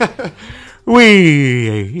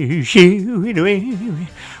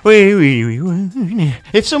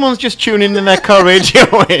 If someone's just tuning in their car radio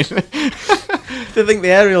in... They think the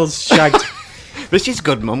aerial's shagged. This is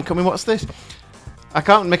good, Mum. Can we watch this? I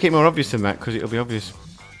can't make it more obvious than that because it'll be obvious.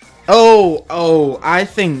 I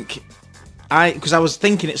think... Because I was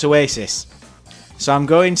thinking it's Oasis. So I'm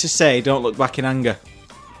going to say Don't Look Back in Anger.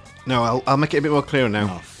 No, I'll make it a bit more clear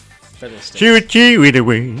now. Oh, fiddlesticks. Shoot you with a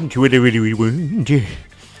wind, what I really want.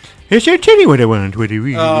 Yes, I'll tell you what I want, what I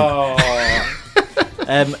really want.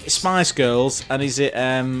 Oh. Spice Girls, and is it...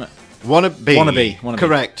 Wannabe.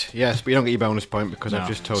 Correct, yes, but you don't get your bonus point because I've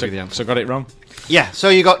just told you the answer. So got it wrong? Yeah, so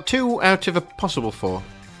you got 2 out of a possible 4.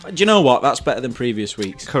 Do you know what? That's better than previous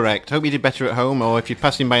weeks. Correct. Hope you did better at home, or if you're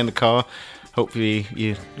passing by in the car, hopefully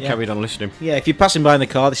you carried on listening. Yeah, if you're passing by in the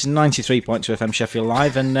car, this is 93.2 FM Sheffield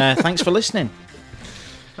Live, and thanks for listening.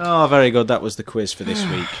 Oh, very good. That was the quiz for this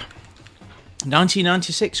week.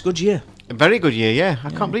 1996, good year. A very good year, yeah. I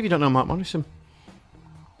can't believe you don't know Mark Morrison.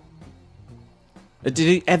 Did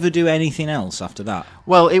he ever do anything else after that?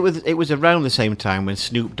 Well, it was around the same time when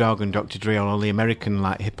Snoop Dogg and Dr. Dre and all the American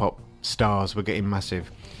hip hop stars were getting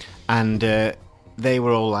massive, and they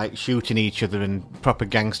were all shooting each other and proper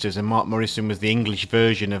gangsters. And Mark Morrison was the English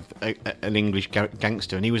version of an English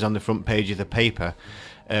gangster, and he was on the front page of the paper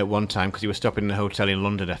one time because he was stopping in a hotel in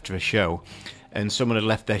London after a show, and someone had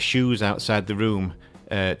left their shoes outside the room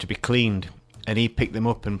to be cleaned, and he picked them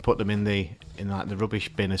up and put them in the rubbish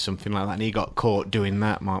bin or something like that, and he got caught doing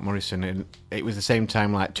that, Mark Morrison, and it was the same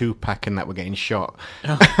time Tupac and that were getting shot.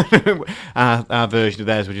 Oh. our version of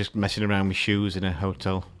theirs were just messing around with shoes in a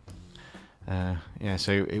hotel.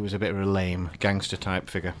 So it was a bit of a lame gangster type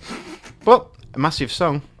figure, but a massive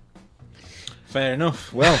song. Fair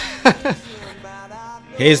enough. Well,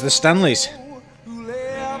 here's the Stanleys. Who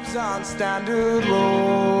lives on Standard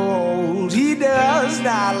Road? He does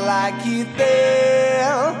not like it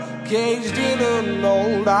there. Caged in an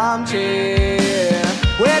old armchair.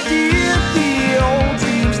 Where did the old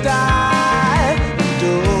dreams die?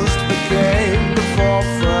 Dust became the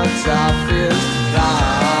forefront of his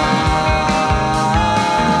life.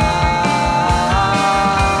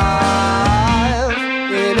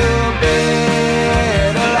 In a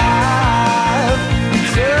bed alive, he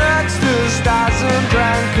touched the stars and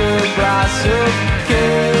drank a glass of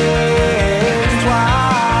caged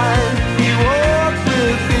wine. He walked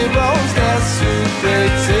with heroes that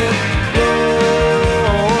secreted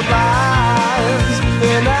road lines,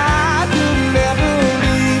 and I could never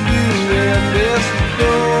leave you in this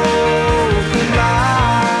broken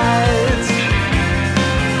light.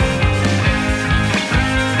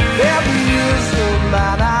 There is a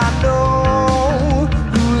man I know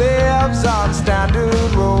who lives on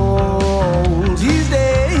Standard Road. He's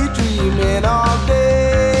daydreaming all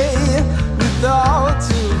day with thoughts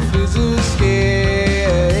of his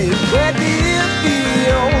escape. Where did the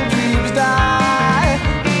old dreams die?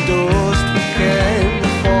 And dust became the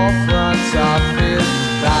forefront of his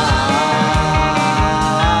life.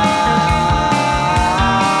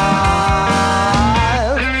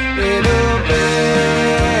 In a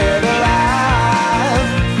bed alive,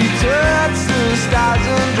 he touched the stars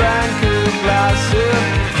and drank a glass of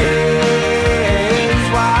caged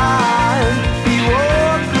wine. He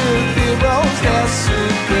walked with heroes that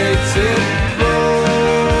secreted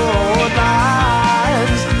road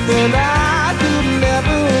lines, and I could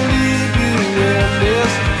never leave you in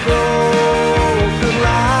this broken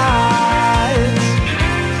light.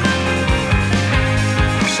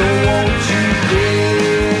 So won't you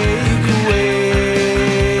break away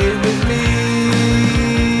with me,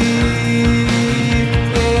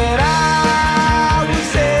 and I will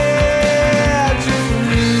set you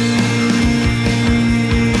free.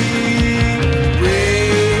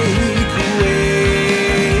 Break away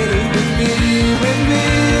with me, with me,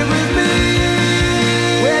 with me.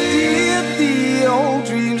 Where did the old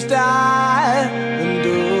dreams die? And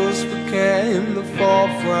dust became the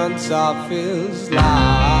forefront of his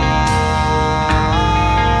life.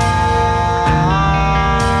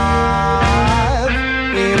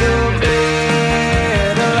 In a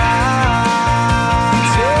bed alive, he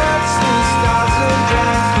touched the stars and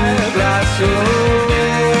drank a glass of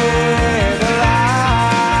red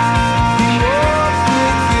alive. He walked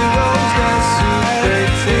with heroes that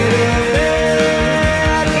secreted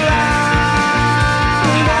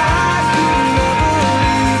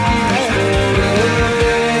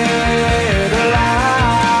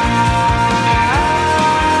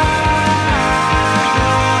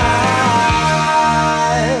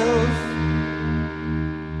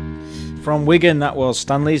From Wigan, that was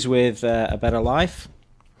Stanley's with A Better Life.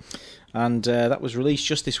 And that was released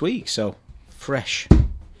just this week, so fresh.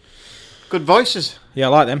 Good voices, Yeah, I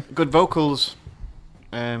like them. good vocals,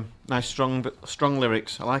 nice strong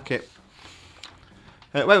lyrics. I like it.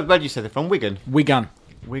 Where did you say they're from? Wigan. Wigan.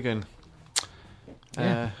 Wigan.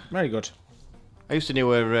 Yeah, very good. I used to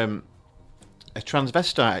know a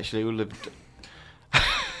transvestite actually who lived.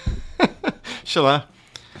 Shall I?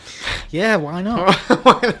 Yeah, why not?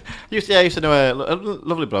 I used to know a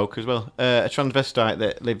lovely bloke as well, a transvestite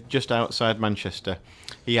that lived just outside Manchester.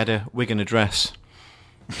 He had a Wigan address.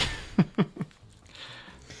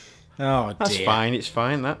 Oh, That's dear. fine. It's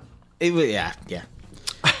fine. That. Yeah.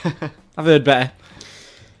 I've heard better.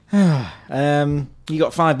 You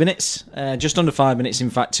got 5 minutes, just under 5 minutes, in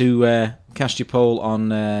fact, to cast your poll on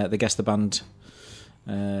the Guess the Band.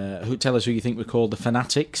 Tell us who you think were called the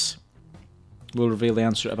Fanatics. We'll reveal the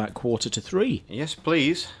answer at about 2:45. Yes,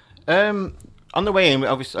 please. On the way in,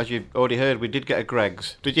 obviously, as you've already heard, we did get a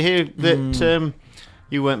Greggs. Did you hear that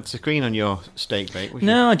you weren't to screen on your steak bake? Was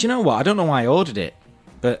No, do you know what? I don't know why I ordered it,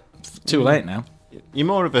 but too late now. you? You're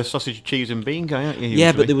more of a sausage, cheese, and bean guy, aren't you? Yeah,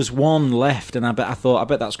 usually? but there was one left, and I bet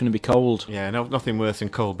that's going to be cold. Yeah, nothing worse than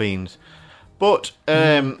cold beans. But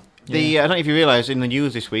I don't know if you realise, in the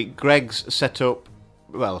news this week, Greggs set up,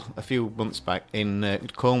 well, a few months back in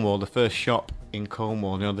Cornwall, the first shop in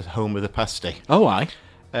Cornwall, the home of the pasty. Oh, aye.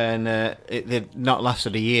 And they'd not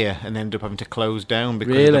lasted a year and ended up having to close down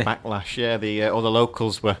because Really? of the backlash. Yeah, all the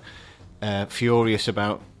locals were furious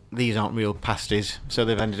about these aren't real pasties, so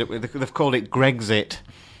they've ended up with they've called it Grexit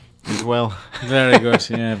as well. Very good.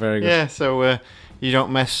 Yeah, very good. Yeah, so you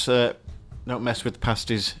don't mess with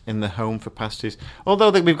pasties in the home for pasties.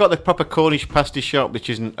 Although we've got the proper Cornish pasty shop, which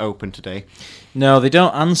isn't open today. No, they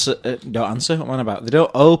don't answer. Don't answer. What am I about? They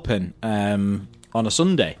don't open on a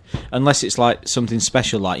Sunday unless it's like something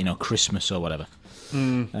special, like Christmas or whatever.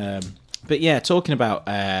 But yeah, talking about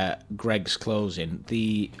Greggs closing,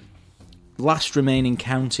 the last remaining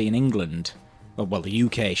county in England, well, the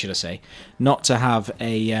UK, should I say, not to have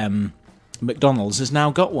a McDonald's has now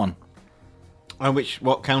got one. And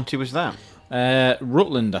what county was that?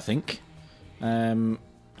 Rutland, I think. I'm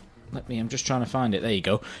just trying to find it. There you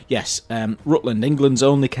go. Yes, Rutland, England's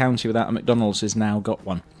only county without a McDonald's, has now got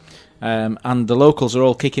one. And the locals are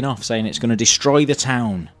all kicking off, saying it's going to destroy the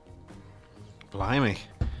town. Blimey,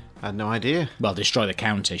 I had no idea. Well, destroy the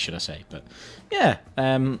county, should I say? But yeah,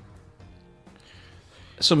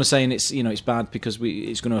 some are saying it's bad because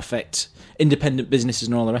it's going to affect independent businesses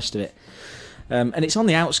and all the rest of it. And it's on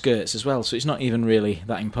the outskirts as well, so it's not even really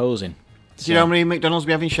that imposing. Do you know how many McDonald's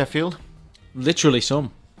we have in Sheffield? Literally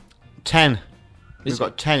some. 10. We've Is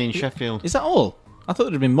got 10 in Sheffield. Is that all? I thought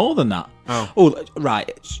there'd been more than that. Oh. Right.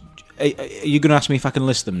 Are you going to ask me if I can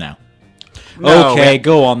list them now? No, Okay,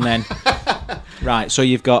 go on then. Right, so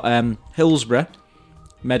you've got Hillsborough,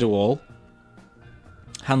 Meadowhall,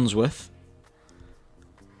 Handsworth,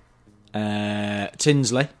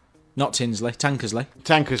 Tinsley, not Tinsley, Tankersley,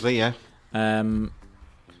 Tankersley, yeah.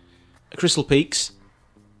 Crystal Peaks.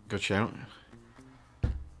 Good shout.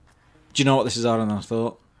 Do you know what this is, Aaron? I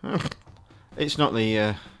thought It's not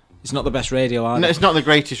the... it's not the best radio, no, it's not the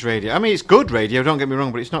greatest radio. I mean, it's good radio, don't get me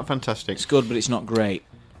wrong, but it's not fantastic. It's good, but it's not great.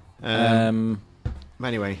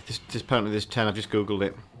 Anyway, apparently there's 10. I've just Googled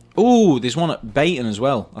it. Ooh, there's one at Bayton as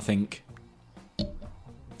well, I think.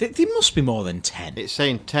 There must be more than 10. It's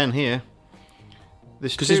saying 10 here.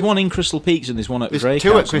 Because there's one in Crystal Peaks and there's one at There's Drake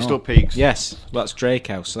 2 House. at Crystal no? Peaks. Yes, well, that's Drake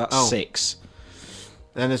House, so that's 6.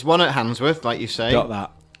 Then there's one at Handsworth, like you say. Got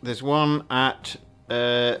that. There's one at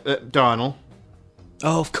Darnell.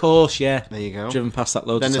 Oh, of course, yeah. There you go. Driven past that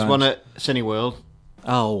loads Then of there's times. one at Cineworld.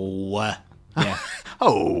 Oh, yeah.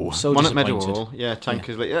 Oh, So one at disappointed. Meadowhall. Yeah,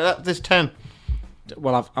 Tankersley. Yeah, there's 10.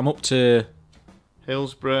 Well, I'm up to...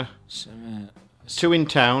 Hillsborough. 2 in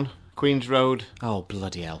town. Queen's Road. Oh,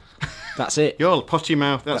 bloody hell. That's it. You're potty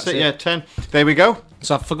mouth. That's That's it. it. Yeah, 10. There we go.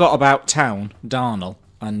 So I forgot about Town, Darnell,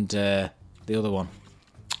 and the other one.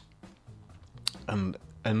 And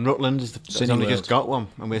Rutland has only Cineworld. just got one,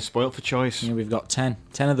 and we're spoilt for choice. Yeah, we've got 10.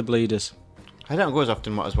 10 of the bleeders. I don't go as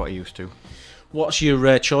often as what I used to. What's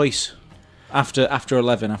your choice after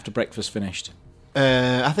 11, after breakfast finished?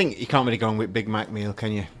 I think you can't really go on with Big Mac meal,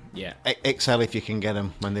 can you? Yeah. XL if you can get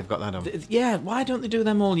them when they've got that on. Yeah, why don't they do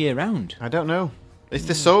them all year round? I don't know. It's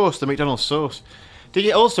the sauce, the McDonald's sauce. Did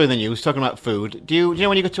you also in the news talking about food? Do you know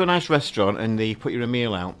when you go to a nice restaurant and they put you a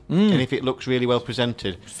meal out, and if it looks really well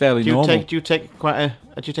presented, Fairly do you normal. do you take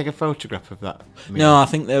a photograph of that meal? No, I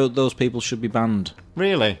think those people should be banned.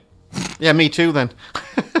 Really? Yeah, me too then.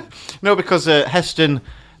 No, because Heston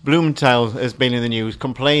Blumenthal has been in the news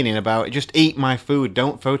complaining about just eat my food,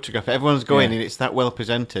 don't photograph it. Everyone's going Yeah. and it's that well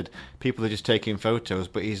presented. People are just taking photos,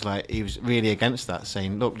 but he was really against that,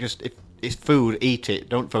 saying, look, just if it's food, eat it,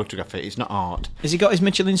 don't photograph it. It's not art. Has he got his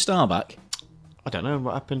Michelin star back? I don't know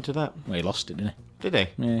what happened to that. Well, he lost it, didn't Did he? he?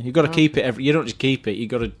 Yeah, you've got to keep it every. You don't just keep it. You've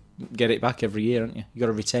got to get it back every year, haven't you? You've got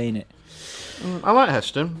to retain it. I like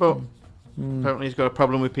Heston, but apparently he's got a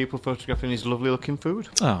problem with people photographing his lovely looking food.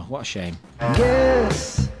 Oh, what a shame.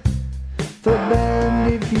 Guess the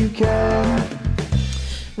band if you can.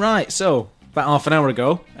 Right, so about half an hour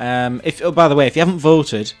ago. By the way, if you haven't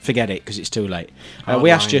voted, forget it because it's too late. We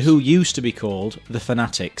asked you lines. who used to be called the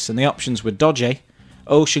Fanatics, and the options were Dodgy,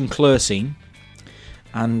 Ocean Chlorine,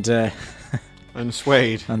 and And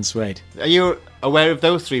Suede. Suede. Are you aware of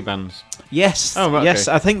those three bands? Yes, Oh, right, yes,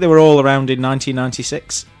 okay. I think they were all around in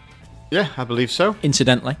 1996. Yeah, I believe so.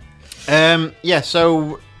 Incidentally,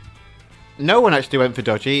 So no one actually went for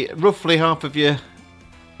Dodgy. Roughly half of you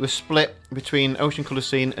were split between Ocean Colour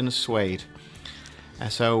Scene and Suede.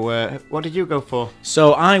 What did you go for?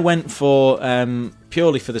 so I went for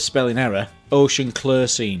purely for the spelling error, Ocean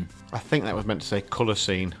Chlorine. I think that was meant to say Colour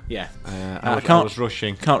Scene. Yeah, I can't- was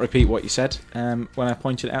rushing. can't repeat what you said when I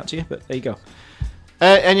pointed it out to you, but there you go.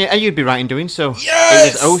 And you'd be right in doing so. Yes!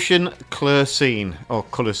 It was Ocean Colour Scene or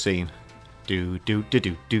Colour Scene. Do do do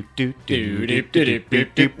do do do do do do do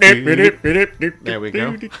do do. There we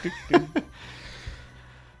go.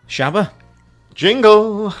 Shabba,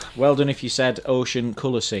 Jingle. well done if you said Ocean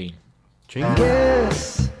Colour Scene. Jingle.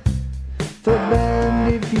 Guess the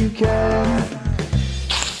band if you can.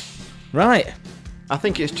 Right, I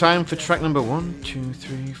think it's time for track number 1, 2,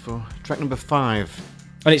 3, 4. Track number 5.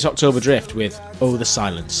 and it's October Drift with Oh the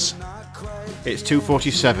Silence. It's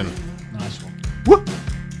 2:47. Nice one.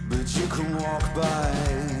 But you can walk by,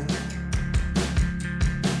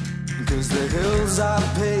 'cause the hills are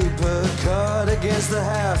paper cut against the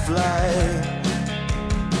half-light.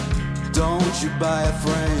 Don't you buy a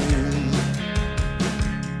frame,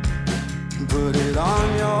 put it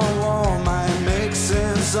on your wall, might make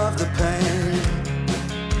sense of the pain.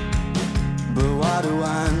 But what do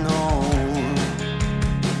I know?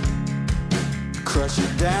 Crush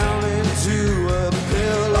it down into a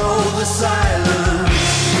pillow, the silence.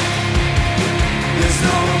 There's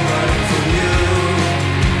no running from you.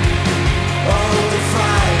 Oh,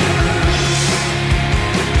 defiance.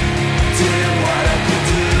 Did what I could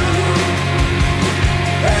do.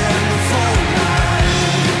 And the phone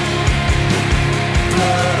line,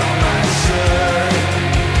 blood on my shirt.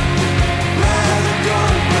 Rather go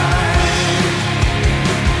blind.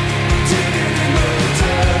 Digging in the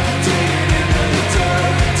dirt, digging in the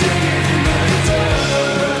dirt, digging in the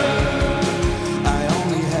dirt. I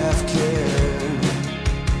only have cared.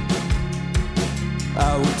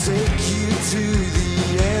 I would take you to the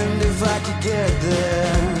end if I could get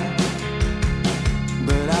there.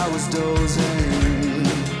 But I was dozing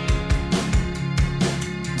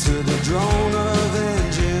to the drone of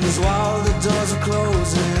engines while the doors are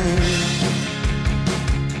closing.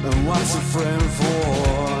 And what's a friend for?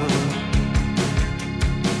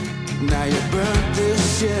 Now you burnt this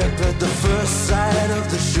ship at the first sight of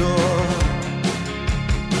the shore.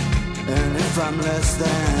 And if I'm less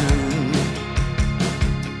than,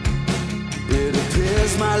 it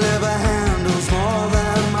appears my liver handles more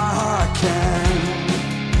than my heart can.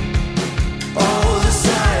 Oh, the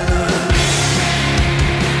silence.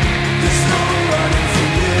 There's no running from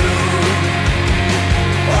you.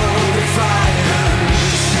 Oh,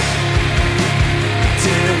 defiance.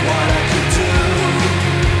 Did what I could do.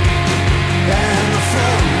 And the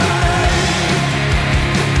phone line,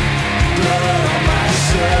 blood on my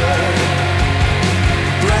shirt.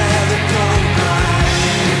 Rather go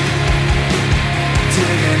blind.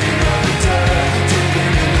 Digging in the dirt,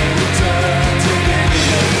 digging in the dirt, digging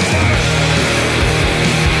in the dirt.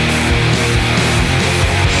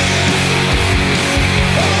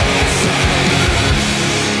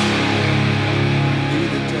 Be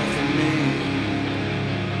the death of me.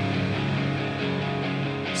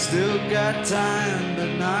 Still got time,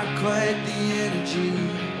 but not quite the energy.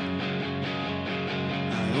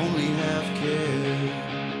 I only have care.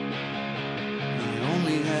 I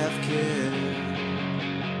only have care.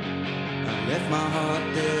 I left my heart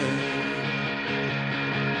there.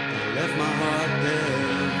 I left my heart there.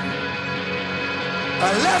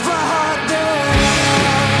 I left my heart there.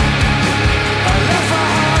 I left my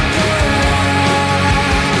heart there.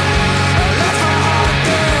 I left my heart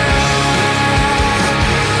there.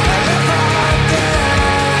 I left my heart there.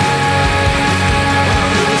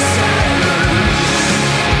 All the silence.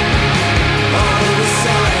 All the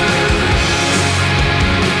silence.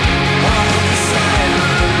 All the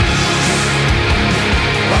silence.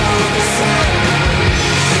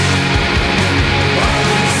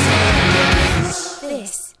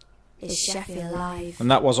 And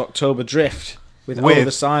that was October Drift with With- Over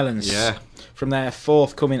the Silence. Yeah. From their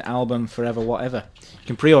forthcoming album, Forever Whatever. You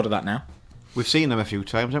can pre-order that now. We've seen them a few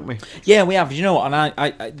times, haven't we? Yeah, we have. You know what?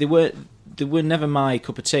 And they were never my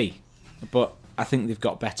cup of tea, but I think they've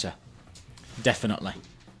got better. Definitely.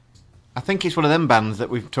 I think it's one of them bands that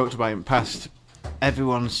we've talked about in the past.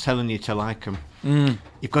 Everyone's telling you to like them.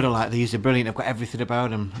 You've got to like these. They're brilliant. I've got everything about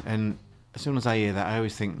them. And as soon as I hear that, I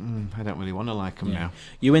always think, I don't really want to like them now.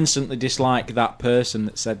 You instantly dislike that person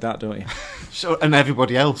that said that, don't you? So, and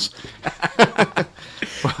everybody else.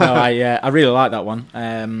 No, I really like that one.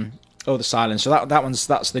 Oh, the Silence. So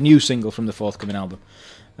that's the new single from the forthcoming album.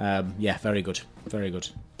 Yeah, very good, very good.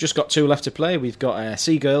 Just got 2 left to play. We've got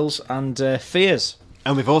Seagirls and Fears.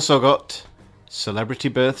 And we've also got celebrity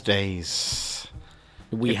birthdays.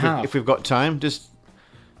 If we've got time, does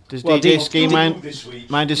Well, DJ DJ Ski mind this week.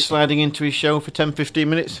 just sliding into his show for 10-15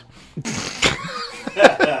 minutes?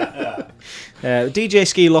 DJ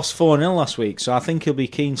Ski lost 4-0 last week, so I think he'll be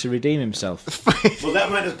keen to redeem himself. Well,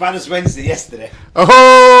 that went as bad as Wednesday yesterday.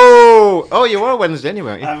 Oh, you are Wednesday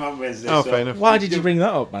anyway, aren't you? I'm on Wednesday. Oh, so- fair enough. Why did you bring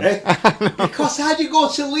that up, man? Because how do you go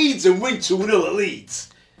to Leeds and win 2-0 at Leeds?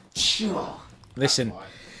 Sure. Listen,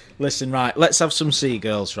 right, let's have some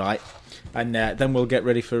Seagirls, right? And then we'll get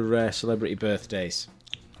ready for celebrity birthdays.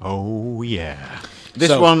 Oh, yeah. This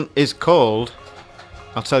So- one is called,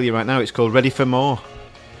 I'll tell you right now, it's called Ready for More.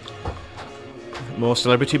 More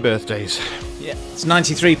celebrity birthdays. Yeah, it's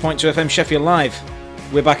 93.2 FM Sheffield Live.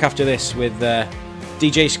 We're back after this with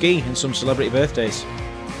DJ Ski and some celebrity birthdays.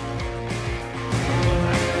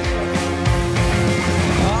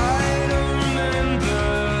 I don't remember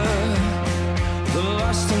the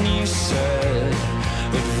last thing you said,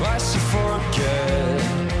 advice to forget.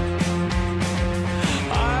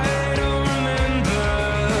 I don't remember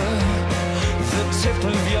the tip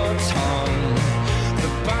of your tongue, the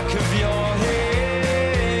back of your head.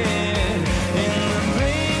 In the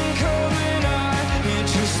blink of an eye, it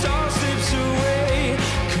just all slips away.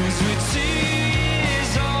 'Cause we're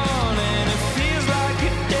tears on and it feels like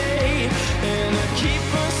a day. And I keep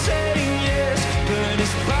on saying yes, but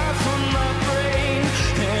it's bad for my brain.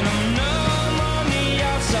 And I'm numb on the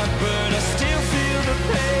outside, but I still feel the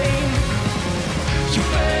pain. You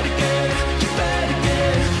better get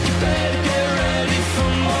ready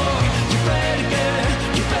for more. You better get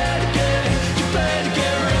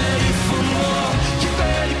ready for more. You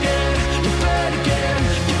better get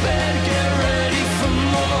ready for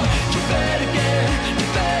more. You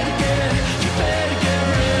better get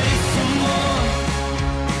ready for more.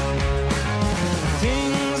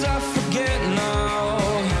 Things I forget now,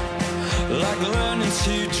 like learning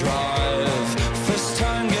to drive, first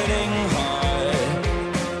time getting high.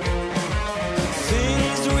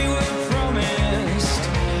 Things we were promised,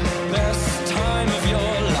 best time of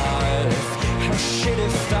your life. How shit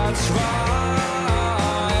if that's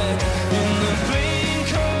right. In the blink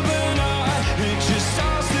of an eye, it just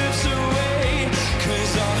all slips away.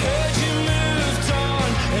 'Cause I heard you moved on,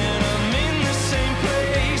 and I'm in the same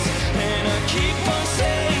place. And I keep on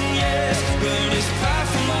saying yes, but it's bad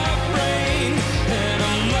for my brain. And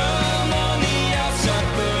I'm numb on the outside,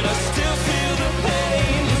 but I still feel the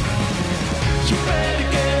pain. You better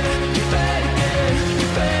get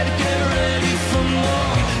ready for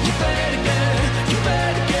more. You better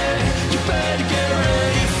get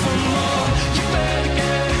ready for more. You better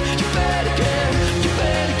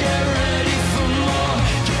get ready for more.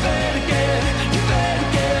 You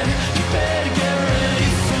better get ready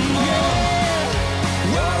for more.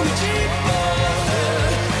 Why would you bother?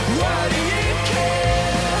 Why do you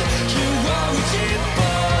care? Why would you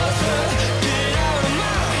bother? Get out of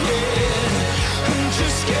my head. I'm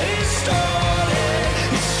just getting started.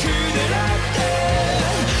 It's true that I care.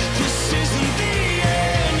 This isn't the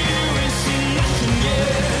end. You ain't seen nothing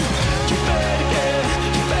yet. You better get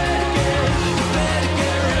ready for more. You better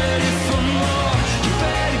get ready for more. You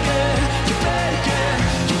better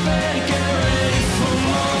get ready for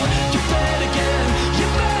more. You better get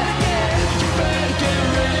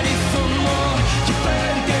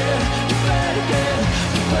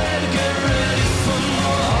ready for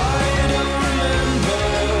more. I don't remember.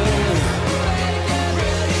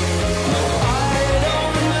 No, I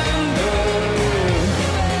don't remember.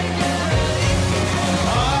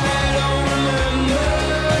 I don't remember.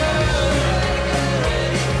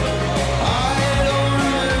 I don't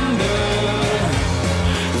remember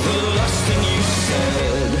the last thing you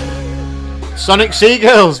said. Sonic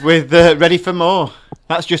Seagirls with Ready for More.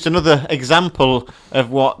 That's just another example of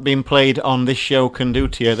what being played on this show can do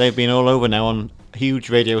to you. They've been all over now on huge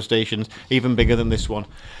radio stations, even bigger than this one.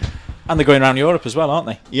 And they're going around Europe as well, aren't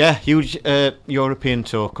they? Yeah, huge European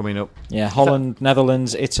tour coming up. Yeah, Holland,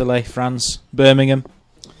 Netherlands, Italy, France, Birmingham.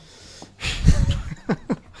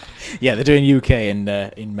 Yeah, they're doing UK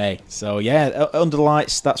in May. So yeah, Under the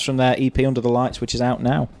Lights. That's from their EP Under the Lights, which is out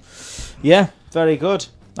now. Yeah, very good.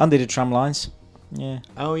 And they did Tramlines. Yeah,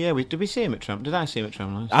 Oh yeah, did we see him at Tram? Did I see him at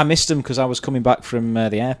Tramlines? I missed them because I was coming back from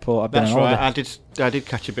the airport. I've been That's on right. holiday. I did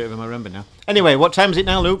catch a bit of him. I remember now. Anyway, what time is it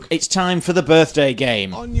now, Luke? It's time for the birthday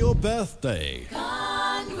game. On your birthday.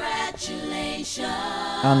 Congratulations.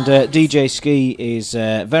 And DJ Ski is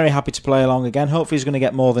very happy to play along again. Hopefully he's going to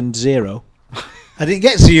get more than 0. I didn't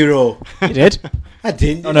get 0. He did? I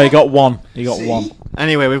didn't. Oh no, he got 1. He got See? 1.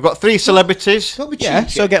 Anyway, we've got 3 celebrities. Don't be Yeah,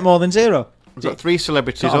 cheeky. so get more than 0. We've got 3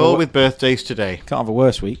 celebrities, Can't have all a- with birthdays today. Can't have a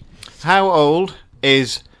worse week. How old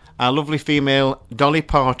is our lovely female Dolly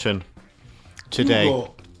Parton today?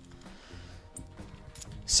 Go.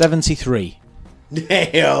 73.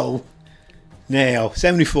 Nail.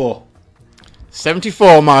 74.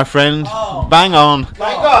 74, my friend. Bang on.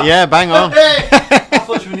 God. Yeah, bang on. I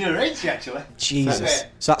thought you were near 80 actually. Jesus.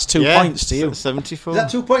 So that's 2 Yeah, points to you. 74. Is that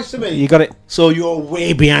 2 points to me? You got it. So you're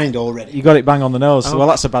way behind already. You got it bang on the nose. Oh. Well,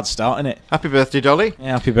 that's a bad start, isn't it? Happy birthday, Dolly.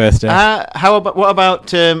 Yeah, happy birthday. What about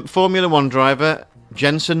Formula One driver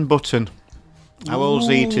Jenson Button? How old's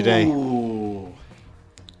he today? Ooh.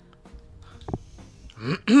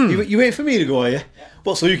 you waiting for me to go, are you?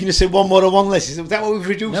 What, so you can just say one more or one less? Is that what we've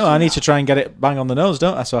reduced? No, I need to try and get it bang on the nose,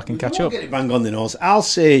 don't I? So I can catch We'll up. get it bang on the nose. I'll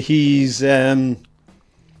say he's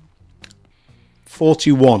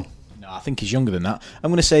 41. No, I think he's younger than that. I'm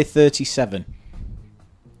going to say 37.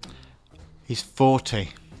 He's 40.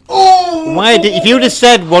 Oh! If you'd have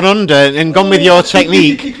said 1 under and gone with your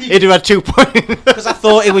technique, he'd have had 2 points. Because I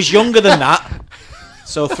thought it was younger than that.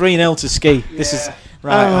 So 3-0 to Ski. This is...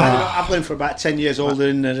 Right. I've been for about 10 years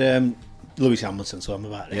older than Lewis Hamilton, so I'm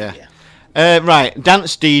about there. Yeah. Right,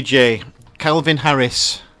 dance DJ Calvin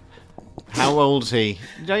Harris. How old's he?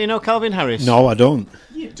 Don't you know Calvin Harris? No, I don't.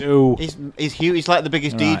 Do. He's huge. He's like the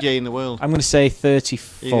biggest Right. DJ in the world. I'm going to say He earns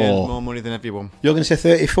 34. more money than everyone. You're going to say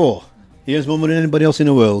 34? He earns more money than anybody else in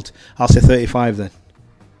the world. I'll say 35 then.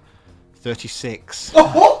 36.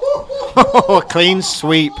 Oh, clean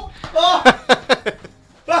sweep.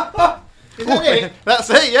 Is that it? That's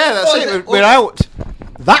it, yeah, that's Oh, it. is it? We're out.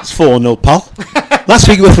 That's 4-0, pal. Last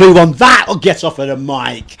week we were 3-1. That'll get off of the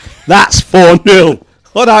mic. That's 4-0.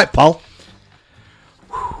 All right, pal.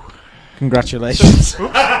 Congratulations. Such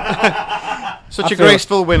I a feel-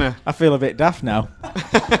 graceful winner. I feel a bit daft now.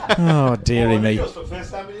 Oh, dearie me.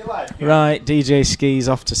 Right, DJ Ski's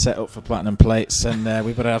off to set up for Platinum Plates, and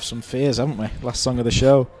we better have some fears, haven't we? Last song of the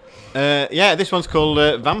show. Yeah, this one's called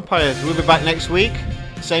Vampires. We'll be back next week.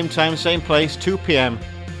 Same time, same place, 2 p.m.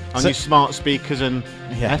 on So- your smart speakers and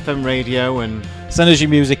Yeah. FM radio and... Send us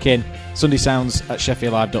your music in.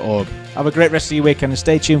 SundaySounds@SheffieldLive.org. Have a great rest of your weekend and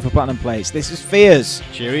stay tuned for Platinum Plates. This is Fears.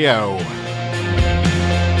 Cheerio.